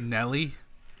Sinatra? Nelly?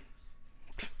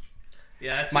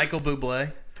 Yeah, that's Michael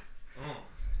Bublé. Oh.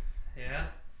 Yeah.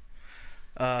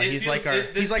 He's like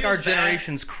our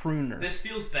generation's crooner. This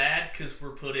feels bad because we're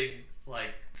putting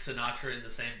like Sinatra in the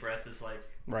same breath as like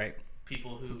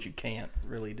people who Which you can't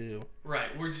really do. Right,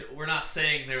 we're not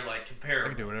saying they're like comparable. I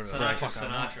can do whatever the Sinatra, fuck I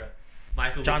want. Sinatra,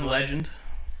 Michael John Bublé. Legend.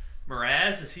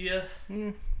 Mraz, is he Does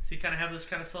he kind of have those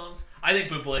kind of songs? I think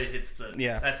Bublé hits the.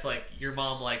 Yeah. That's like your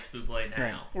mom likes Bublé now.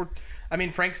 Right. Or, I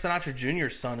mean, Frank Sinatra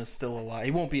Jr.'s son is still alive.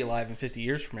 He won't be alive in 50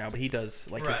 years from now, but he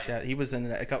does. Like his dad, he was in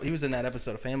that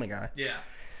episode of Family Guy. Yeah.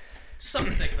 Just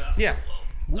something to think about. Yeah.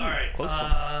 Ooh, all right. Close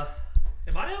one.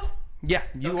 Am I up? Yeah,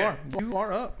 you Okay. are. You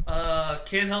are up.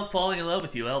 Can't help falling in love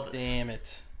with you, Elvis. Damn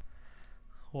it.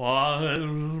 All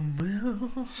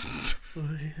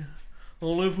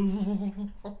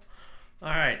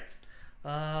right.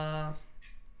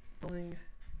 Falling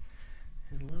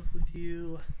in love with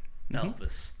you,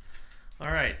 Elvis.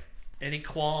 All right. Any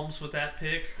qualms with that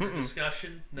pick or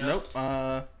discussion? No?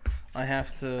 Nope. I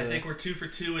have to. I think we're 2 for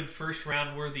 2 in first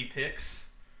round worthy picks.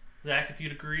 Zach, if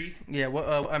you'd agree. Yeah. What?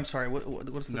 I'm sorry. What's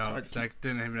the title? Zach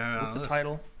didn't even have it. What's the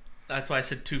title? That's why I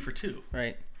said 2 for 2.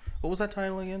 Right. What was that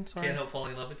title again? Sorry. Can't Help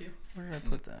Falling in Love with You. Where did I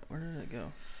put that? Where did it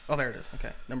go? Oh, there it is.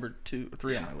 Okay. Number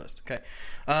 3 on my list. Okay.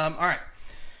 All right.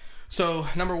 So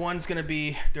number 1 is gonna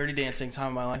be Dirty Dancing, Time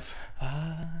of My Life.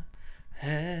 I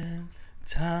had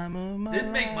time of my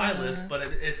Didn't make my list, but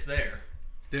it's there.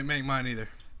 Didn't make mine either.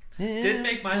 Didn't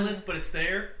make my list, but it's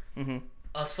there.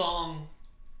 A song,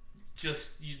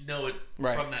 just you know it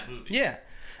from that movie. Yeah.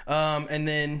 And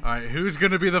then... All right, who's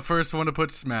going to be the first one to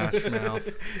put Smash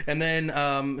Mouth? And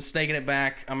then, snaking it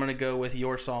back, I'm going to go with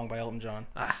Your Song by Elton John.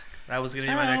 That was going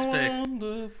to be my next pick.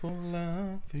 Wonderful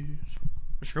life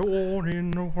is short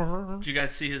in the world. Did you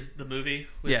guys see the movie?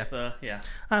 With, yeah.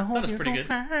 I hope that was pretty good.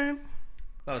 That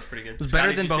was pretty good. was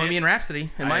better than Bohemian Rhapsody,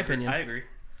 in my opinion. I agree.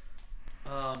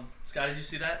 Scott, did you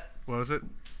see that? What was it?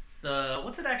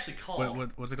 What's it actually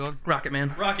called? What's it called? Rocket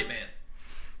Man. Rocket Man.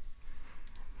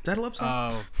 Is that a love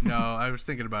song? Oh, no. I was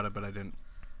thinking about it, but I didn't.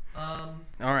 All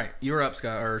right. You're up,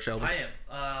 Scott, or Shelby. I am.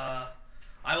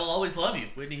 I Will Always Love You,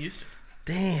 Whitney Houston.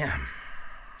 Damn.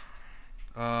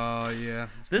 Oh, yeah.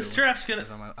 This draft's going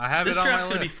to... I have this it on my draft's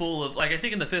list. going to be full of... Like, I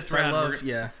think in the 5th round...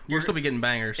 You'll still be getting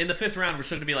bangers. In the 5th round, we're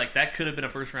still going to be like, that could have been a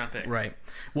first-round pick. Right.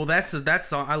 Well, that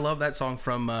song... I love that song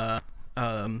from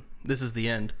This Is the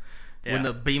End. Yeah. When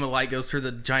the beam of light goes through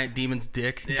the giant demon's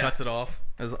dick and cuts it off.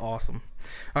 That was awesome.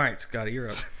 All right, Scotty, you're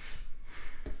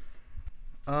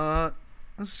up.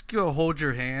 Let's go Hold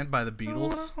Your Hand by the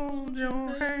Beatles. Hold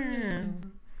your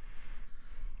hand.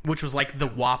 Which was like the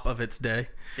WAP of its day.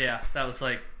 Yeah, that was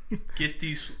like, get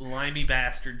these limey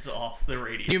bastards off the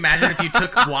radio. Can you imagine if you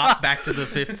took WAP back to the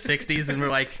 60s and were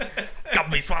like, "Gobble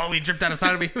me, swallow me, dripped out of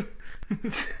sight of me."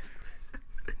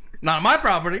 Not on my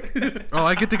property. Oh,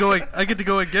 I get to go again.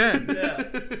 Yeah.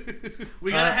 We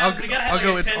gotta have I'll like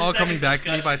go. a It's 10 All Coming second Back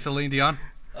discussion. to Me by Celine Dion.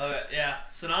 Yeah,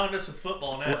 synonymous with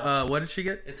football now. What did she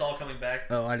get? It's All Coming Back.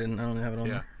 Oh, I don't have it on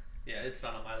there. Yeah, it's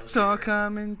not on my list. It's all either.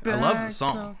 coming back. I love the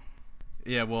song.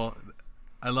 Yeah, well,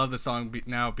 I love the song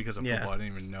now because of football. I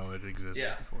didn't even know it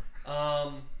existed before.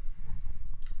 I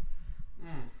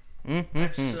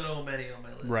have so many on my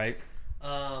list. Right.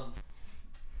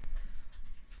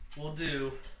 We'll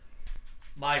do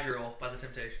My Girl by The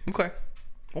Temptations. Okay.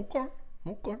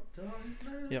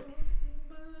 Yep.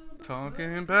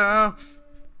 Talking about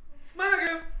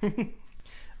My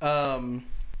Girl.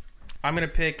 I'm gonna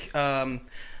pick When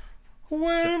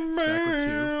a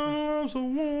Man Loves a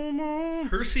Woman.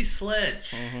 Percy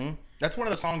Sledge. That's one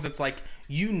of the songs that's like,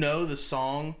 you know the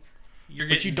song,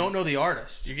 but you don't know the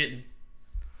artist. You're getting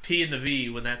P and the V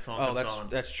when that song comes on.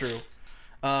 That's true.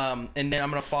 And then I'm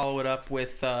gonna follow it up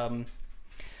with Casey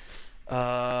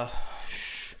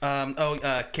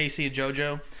and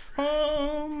JoJo.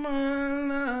 All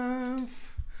my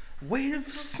life, waiting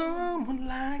for someone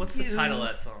like What's you. the title of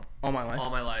that song? All My Life. All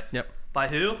My Life. Yep. By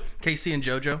who? Casey and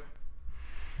JoJo.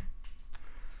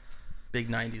 Big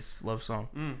 90s love song.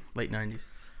 Late 90s.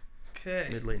 Okay.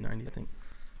 Mid-late 90s, I think.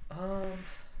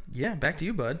 Yeah, back to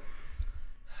you, bud.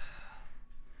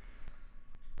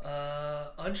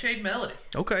 Unchained Melody.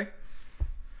 Okay.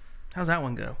 How's that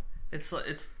one go? It's my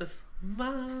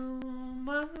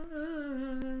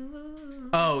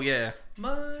Oh, yeah.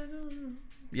 my.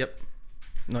 Yep.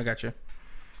 No, I got you.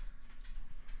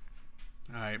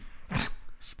 all right.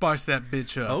 Spice that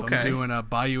bitch up. Okay. I'm doing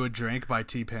Buy You a Drink by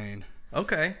T-Pain.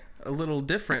 Okay. A little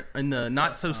different in the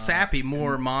not so sappy,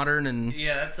 more modern and...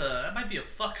 Yeah, that might be a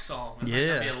fuck song. It might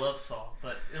Yeah. not be a love song,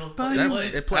 but it'll That- play.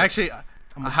 it plays. Actually,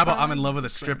 how about I'm in Love with a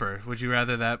Stripper? Would you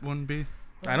rather that one be?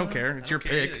 I don't care. It's your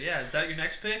pick. Either. Yeah, is that your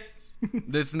next pick?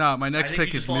 It's not. My next I think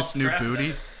pick you is just Miss lost New track of Booty.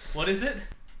 that. What is it?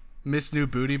 Miss New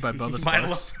Booty by Bubba You might have Sparks.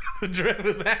 lost the drift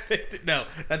with that pick. No,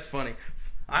 that's funny.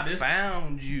 I Miss-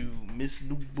 found you, Miss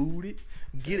New Booty.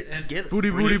 Get it And together. Booty,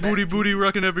 Bring booty, it back booty, to booty,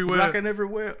 rocking everywhere. Rocking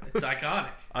everywhere. It's iconic.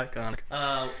 Iconic.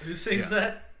 Who sings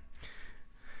that?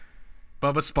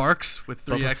 Bubba Sparks with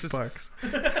 3 Bubba X's. Sparks.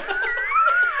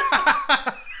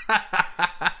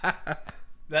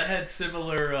 That had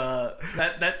similar.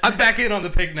 That I'm back in on the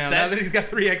pick now. That- now that he's got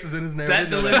 3 X's in his name. that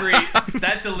delivery.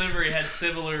 That delivery had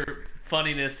similar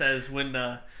funniness as when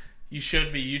you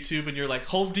showed me YouTube and you're like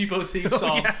Home Depot theme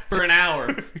song for an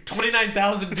hour,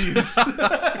 29,000 views. No,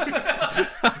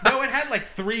 it had like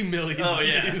 3 million. Oh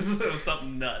yeah, views. it was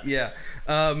something nuts. Yeah.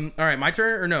 All right, my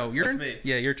turn or no? Your That's turn. me.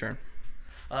 Yeah, your turn.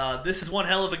 This is one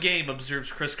hell of a game,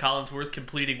 observes Chris Collinsworth,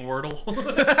 completing Wordle.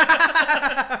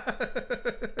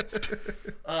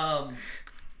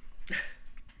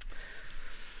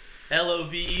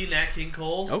 Love, Nat King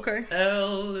Cole. Okay.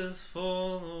 L is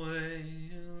for the way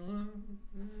you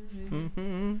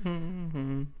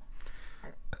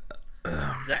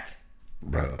love. Zach.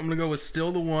 I'm gonna go with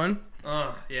Still the One.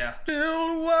 Yeah.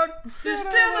 Still the one. There's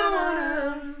still the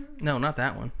one. No, not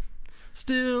that one.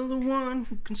 Still the one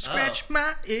who can scratch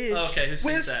my itch. Okay, who sings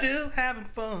We're that? still having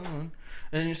fun,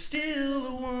 and you're still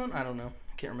the one. I don't know.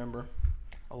 I can't remember.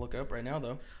 I'll look it up right now,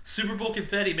 though. Super Bowl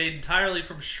confetti made entirely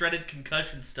from shredded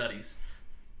concussion studies.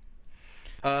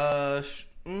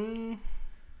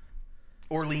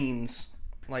 Orleans,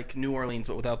 like New Orleans,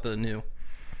 but without the new.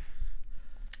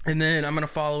 And then I'm gonna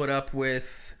follow it up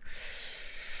with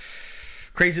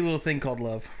Crazy Little Thing Called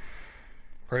Love.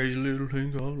 Crazy Little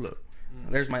Thing Called Love.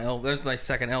 There's my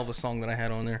second Elvis song that I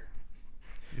had on there.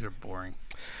 These are boring.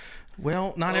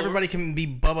 Well, not everybody can be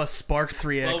Bubba Spark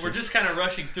 3X. Well, we're just kind of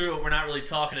rushing through it. We're not really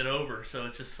talking it over, so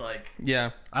it's just like...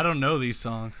 Yeah. I don't know these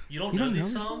songs. You don't know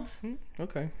these songs?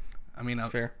 Okay. I mean,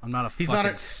 fair. I'm not a He's fucking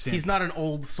not simp. He's not an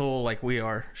old soul like we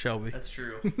are, Shelby. That's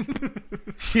true.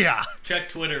 Yeah. Check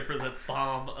Twitter for the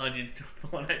bomb onion, the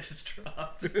one I just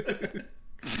dropped.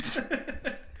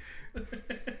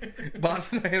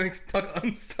 Boston Dynamics talk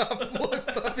unstoppable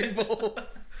puppy bowl.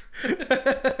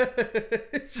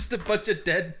 It's just a bunch of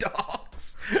dead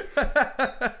dogs.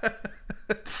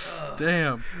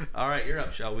 Damn. All right, you're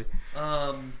up, Shelby.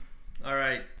 All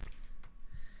right.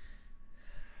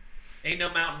 Ain't No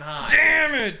Mountain High.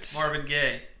 Damn it! Marvin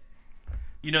Gaye.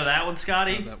 You know that one,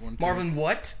 Scotty? That one too. Marvin,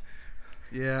 what?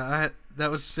 Yeah,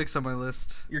 that was 6 on my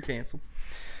list. You're canceled.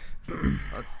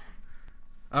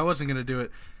 I wasn't gonna do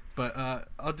it, but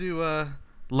I'll do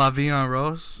La Vie en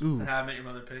Rose. Ooh, How I Met Your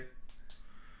Mother pick.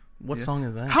 what song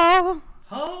is that?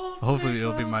 Hopefully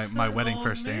it'll be my wedding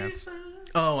first dance.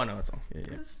 Oh, I know that song. Yeah.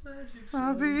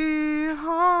 La Vie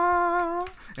en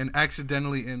and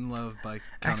Accidentally in Love by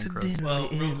Counting Crows. Well,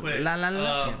 real quick. La la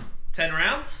la. 10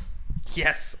 rounds?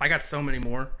 Yes, I got so many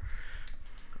more.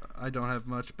 I don't have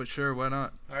much, but sure, why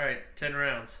not? All right, 10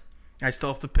 rounds. I still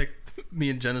have to pick me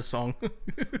and Jenna's song.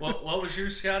 What was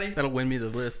yours, Scotty? That'll win me the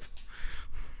list.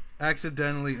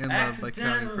 Accidentally in Love by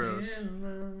Counting Crows.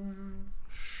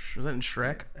 Was that in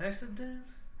Shrek? Accident?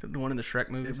 The one in the Shrek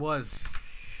movies?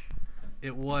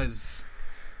 It was.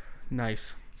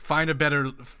 Nice. Find a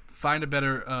better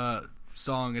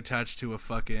song attached to a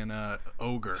fucking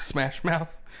ogre. Smash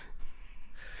Mouth.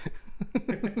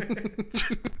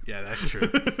 Yeah, that's true.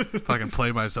 Fucking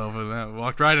played myself in that.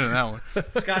 Walked right into that one.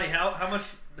 Scotty, how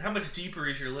much deeper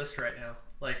is your list right now?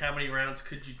 Like, how many rounds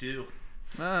could you do?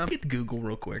 Get Google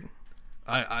real quick.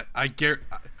 I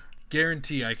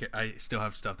guarantee I still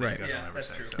have stuff that you guys will never that's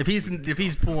say. true. So. If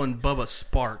he's pulling Bubba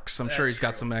Sparks, I'm sure That's he's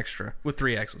got true. some extra with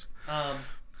 3 X's.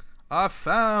 I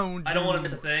found you. I don't want to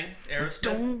miss a thing.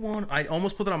 Aerosmith. I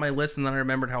almost put it on my list, and then I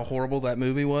remembered how horrible that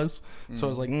movie was. So I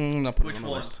was like, I'm not putting Which it on my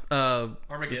one? list.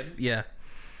 Armageddon. Yeah.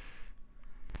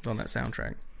 It's on that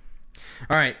soundtrack.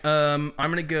 All right. I'm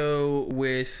going to go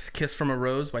with Kiss from a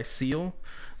Rose by Seal.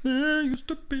 There used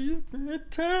to be a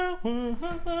great town.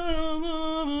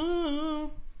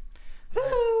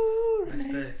 Nice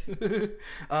pick.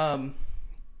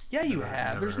 Yeah, you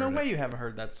have. never There's no heard way it. you haven't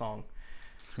heard that song.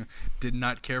 Did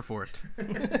not care for it.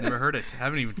 Never heard it.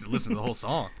 Haven't even listened to the whole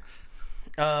song.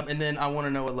 And then I Want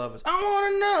to Know What Love Is. I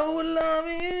want to know what love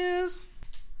is.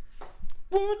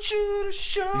 Want you to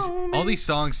show me. All these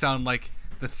songs sound like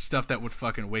the stuff that would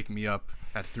fucking wake me up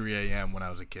at 3 a.m. when I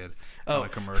was a kid on a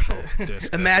commercial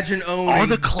disc. Imagine owning All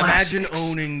the classics. Imagine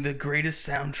owning the greatest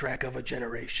soundtrack of a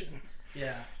generation.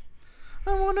 Yeah.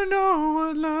 I want to know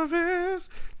what love is.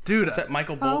 Dude, Is that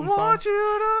Michael I Bolton song? want you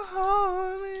to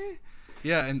hold me.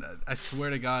 Yeah, and I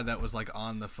swear to God, that was like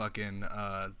on the fucking.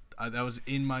 That was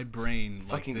in my brain like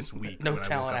Fucking this week no when I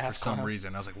talent woke up for ass some clown.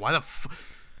 reason. I was like, why the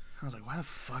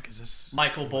fuck is this?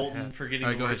 Michael in my Bolton head? forgetting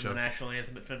All right, the go words ahead, of the Joe. national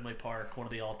anthem at Fenway Park, one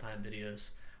of the all-time videos,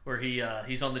 where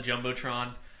he's on the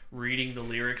Jumbotron reading the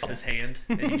lyrics of his hand,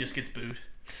 and he just gets booed.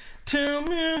 Tell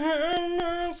me how am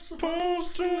I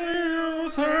supposed to live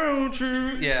without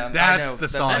you? Yeah, That's I know. the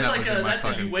song. That's that like was in my that's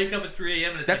when fucking- you wake up at 3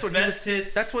 a.m. and it's That's like what he best was,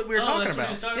 hits. That's what we were Oh, talking that's what about.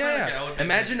 he was talking Yeah, about? yeah. Okay, I would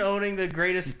Imagine owning the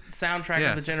greatest soundtrack Yeah.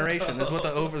 of the generation. Is what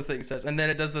the over thing says, and then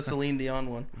it does the Celine Dion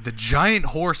one. The giant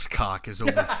horse cock is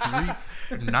over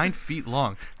 9 feet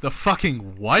long. The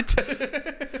fucking what?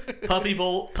 Puppy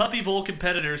Bowl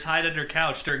competitors hide under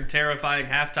couch during terrifying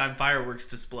halftime fireworks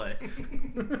display.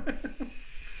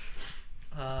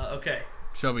 Okay.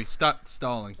 Shelby, stop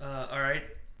stalling. All right.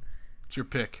 It's your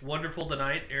pick. Wonderful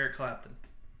Tonight, Eric Clapton.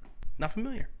 Not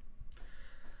familiar.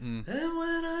 And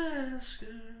when I ask her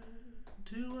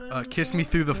to Kiss Me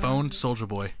Through the Phone, Soulja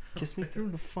Boy. Kiss me through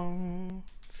the phone.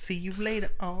 See you later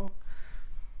on.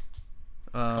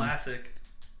 Classic.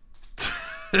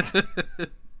 Is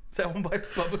that one by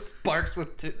Bubba Sparks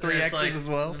with three Yeah, X's like as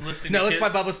well? No, it's by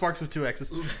Bubba Sparks with 2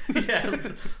 X's. Yeah,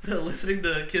 listening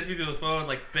to Kiss Me Through the Phone,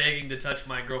 like begging to touch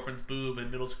my girlfriend's boob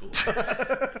in middle school.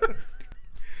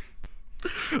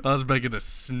 I was begging to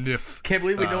sniff. Can't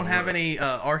believe we don't have any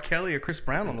R. Kelly or Chris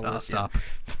Brown on the list. Stop.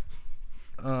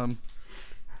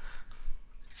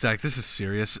 Zach, this is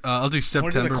serious. I'll do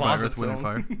September by Earth, Wind, and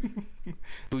Fire.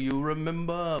 Do you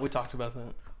remember? We talked about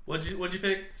that. What'd you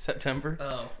pick? September.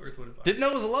 Oh, Earth, Wind, and Fire. Didn't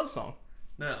know it was a love song.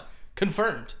 No.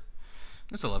 Confirmed.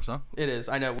 It's a love song. It is.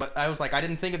 I know. But I was like, I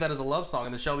didn't think of that as a love song,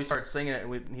 and then Shelby started singing it,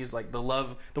 and he was like, the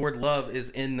word love is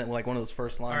in like one of those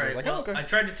first lines. All right. I was like, Well, oh, okay. I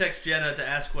tried to text Jenna to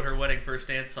ask what her wedding first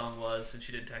dance song was, and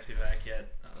she didn't text me back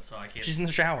yet, so I can't. She's in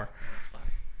the shower. Okay.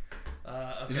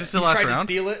 Is this still You last tried round?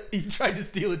 to steal it. You tried to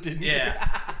steal it, didn't you? Yeah.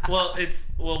 Well,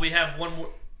 we have one more.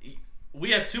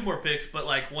 We have 2 more picks, but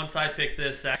like once I pick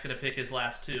this, Zach's gonna pick his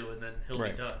last 2, and then he'll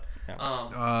Right. be done.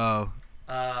 Oh.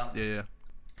 Yeah.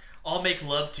 I'll make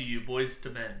love to you, boys to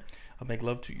men. I'll make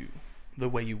love to you the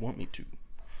way you want me to.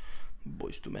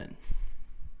 Boys to men.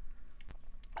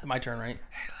 My turn, right?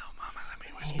 Hey, little mama, let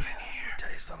me whisper in your ear.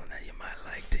 Tell you something that you might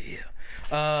like to hear.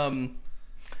 I'm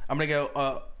gonna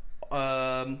go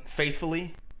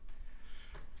Faithfully.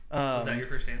 Was that your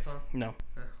first dance song? No.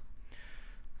 Oh.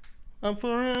 I'm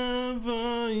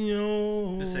forever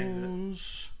yours. Who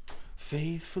sings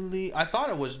Faithfully. I thought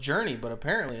it was Journey, but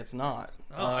apparently it's not.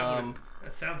 Oh,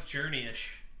 that sounds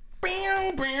Journey-ish.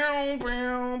 Oh,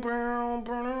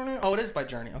 it is by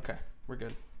Journey. Okay, we're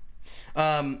good.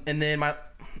 And then my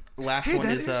last one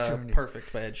that is Journey.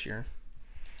 Perfect by Ed Sheeran.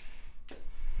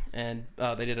 And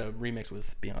they did a remix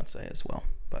with Beyonce as well.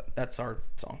 But that's our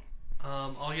song.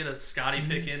 I'll get a Scotty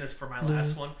pick in as for my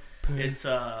last one. It's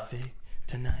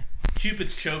Tonight.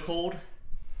 Cupid's Chokehold,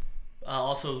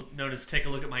 also known as Take a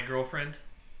Look at My Girlfriend.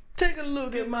 Take a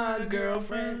look at my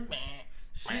girlfriend.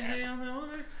 She's the only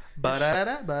one.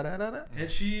 Ba-da-da-da, ba-da-da-da.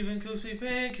 And she even cooks me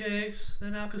pancakes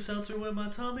and Alka-Seltzer when my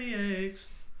tummy aches.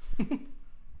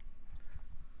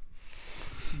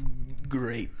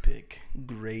 Great pick.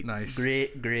 Great. Nice.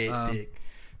 Great pick.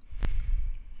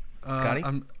 Scotty?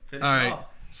 Finish All it right. off.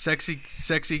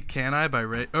 Sexy Can I by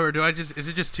Ray. Or do I just? Is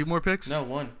it just 2 more picks? No,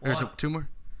 one. Or is it 2 more?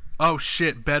 Oh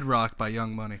shit! Bedrock by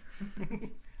Young Money.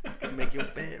 Can make your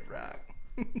bed rock.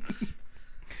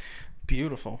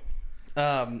 Beautiful.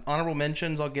 Honorable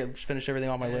mentions. I'll finish everything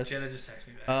on my list. Jenna just texted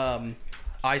me back.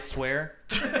 I swear.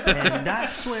 And I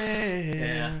swear.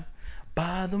 Yeah.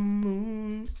 By the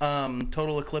moon.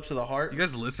 Total Eclipse of the Heart. You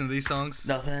guys listen to these songs?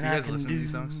 Nothing you guys I can listen do. to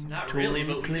these songs? Not really,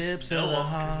 but we just Eclipse know of the them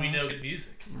because we heart. know good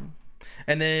music.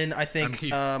 And then I think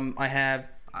I have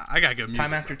I got good music.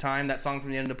 Time After Time, that song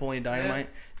from the end of Napoleon Dynamite.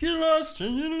 If you're lost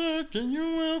and you look and you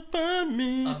will find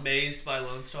me. Amazed by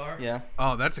Lone Star. Yeah.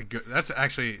 Oh, that's a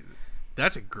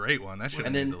great one. That should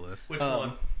have made the list. Which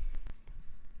one?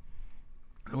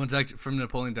 The one's actually from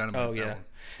Napoleon Dynamite. Oh, yeah.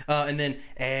 And then,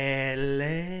 at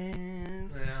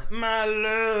last, Yeah. my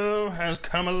love has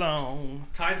come along.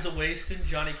 Time's a Wastin',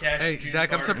 Johnny Cash. Hey, and June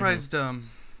Zach, I'm Carter. surprised. I'm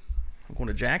going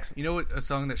to Jackson. You know what? A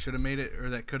song that should have made it, or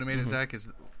that could have made it, Zach, is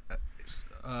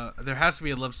there has to be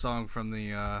a love song from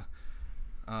the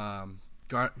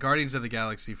Guardians of the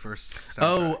Galaxy first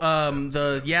soundtrack. Oh,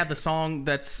 the song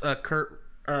that's Kurt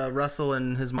Russell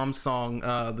and his mom's song,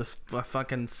 the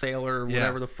fucking sailor,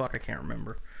 whatever the fuck, I can't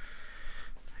remember.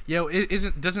 Yeah,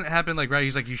 doesn't it happen like right?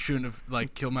 He's like, you shouldn't have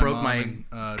like killed my Broke mom. my and,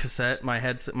 cassette, my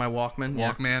headset, my Walkman.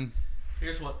 Yeah. Walkman.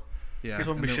 Here's what. Yeah, Here's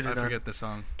what we and then should have I done. forget the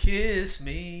song. Kiss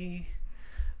me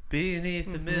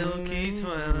beneath the milky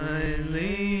twilight.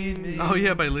 Lead me. Oh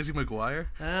yeah, by Lizzie McGuire.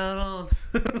 Out on.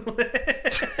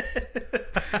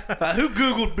 Who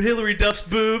Googled Hillary Duff's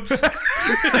boobs? Who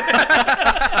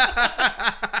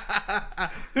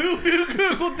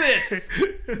Googled this?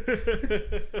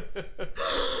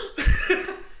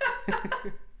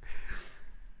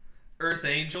 Earth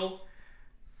Angel.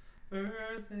 Earth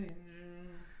Angel.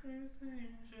 Earth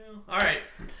Angel. All right.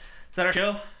 Is that our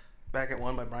show? Back at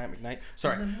One by Bryant McKnight.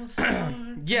 Sorry. And then we'll start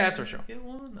Yeah, that's our show. Get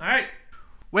one. All right.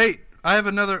 Wait, I have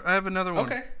another one.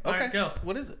 Okay. All right, go.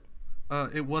 What is it?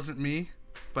 It Wasn't Me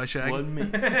by Shaggy. Wasn't me.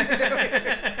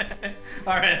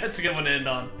 All right, that's a good one to end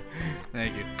on.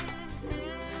 Thank you.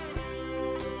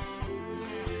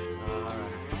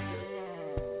 Alright,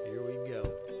 here we go.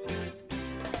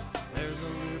 There's a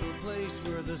little place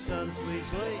where the sun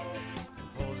sleeps late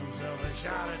and pulls himself a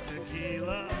shot of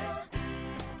tequila.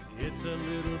 It's a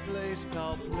little place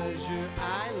called Pleasure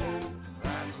Island,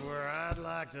 right That's where I'd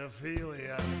like to feel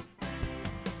ya.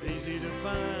 It's easy to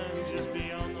find just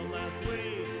beyond the last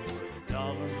wave, where the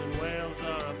dolphins and whales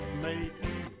are up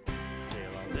mating.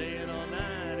 Sail all day and all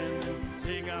night and then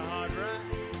take a hard ride.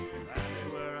 That's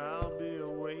where I'll be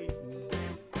awaiting.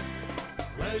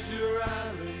 Pleasure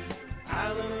Island,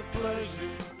 island of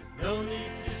pleasure. No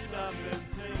need to stop and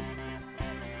think.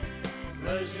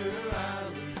 Pleasure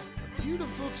Island, a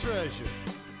beautiful treasure.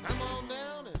 Come on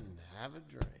down and have a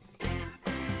drink.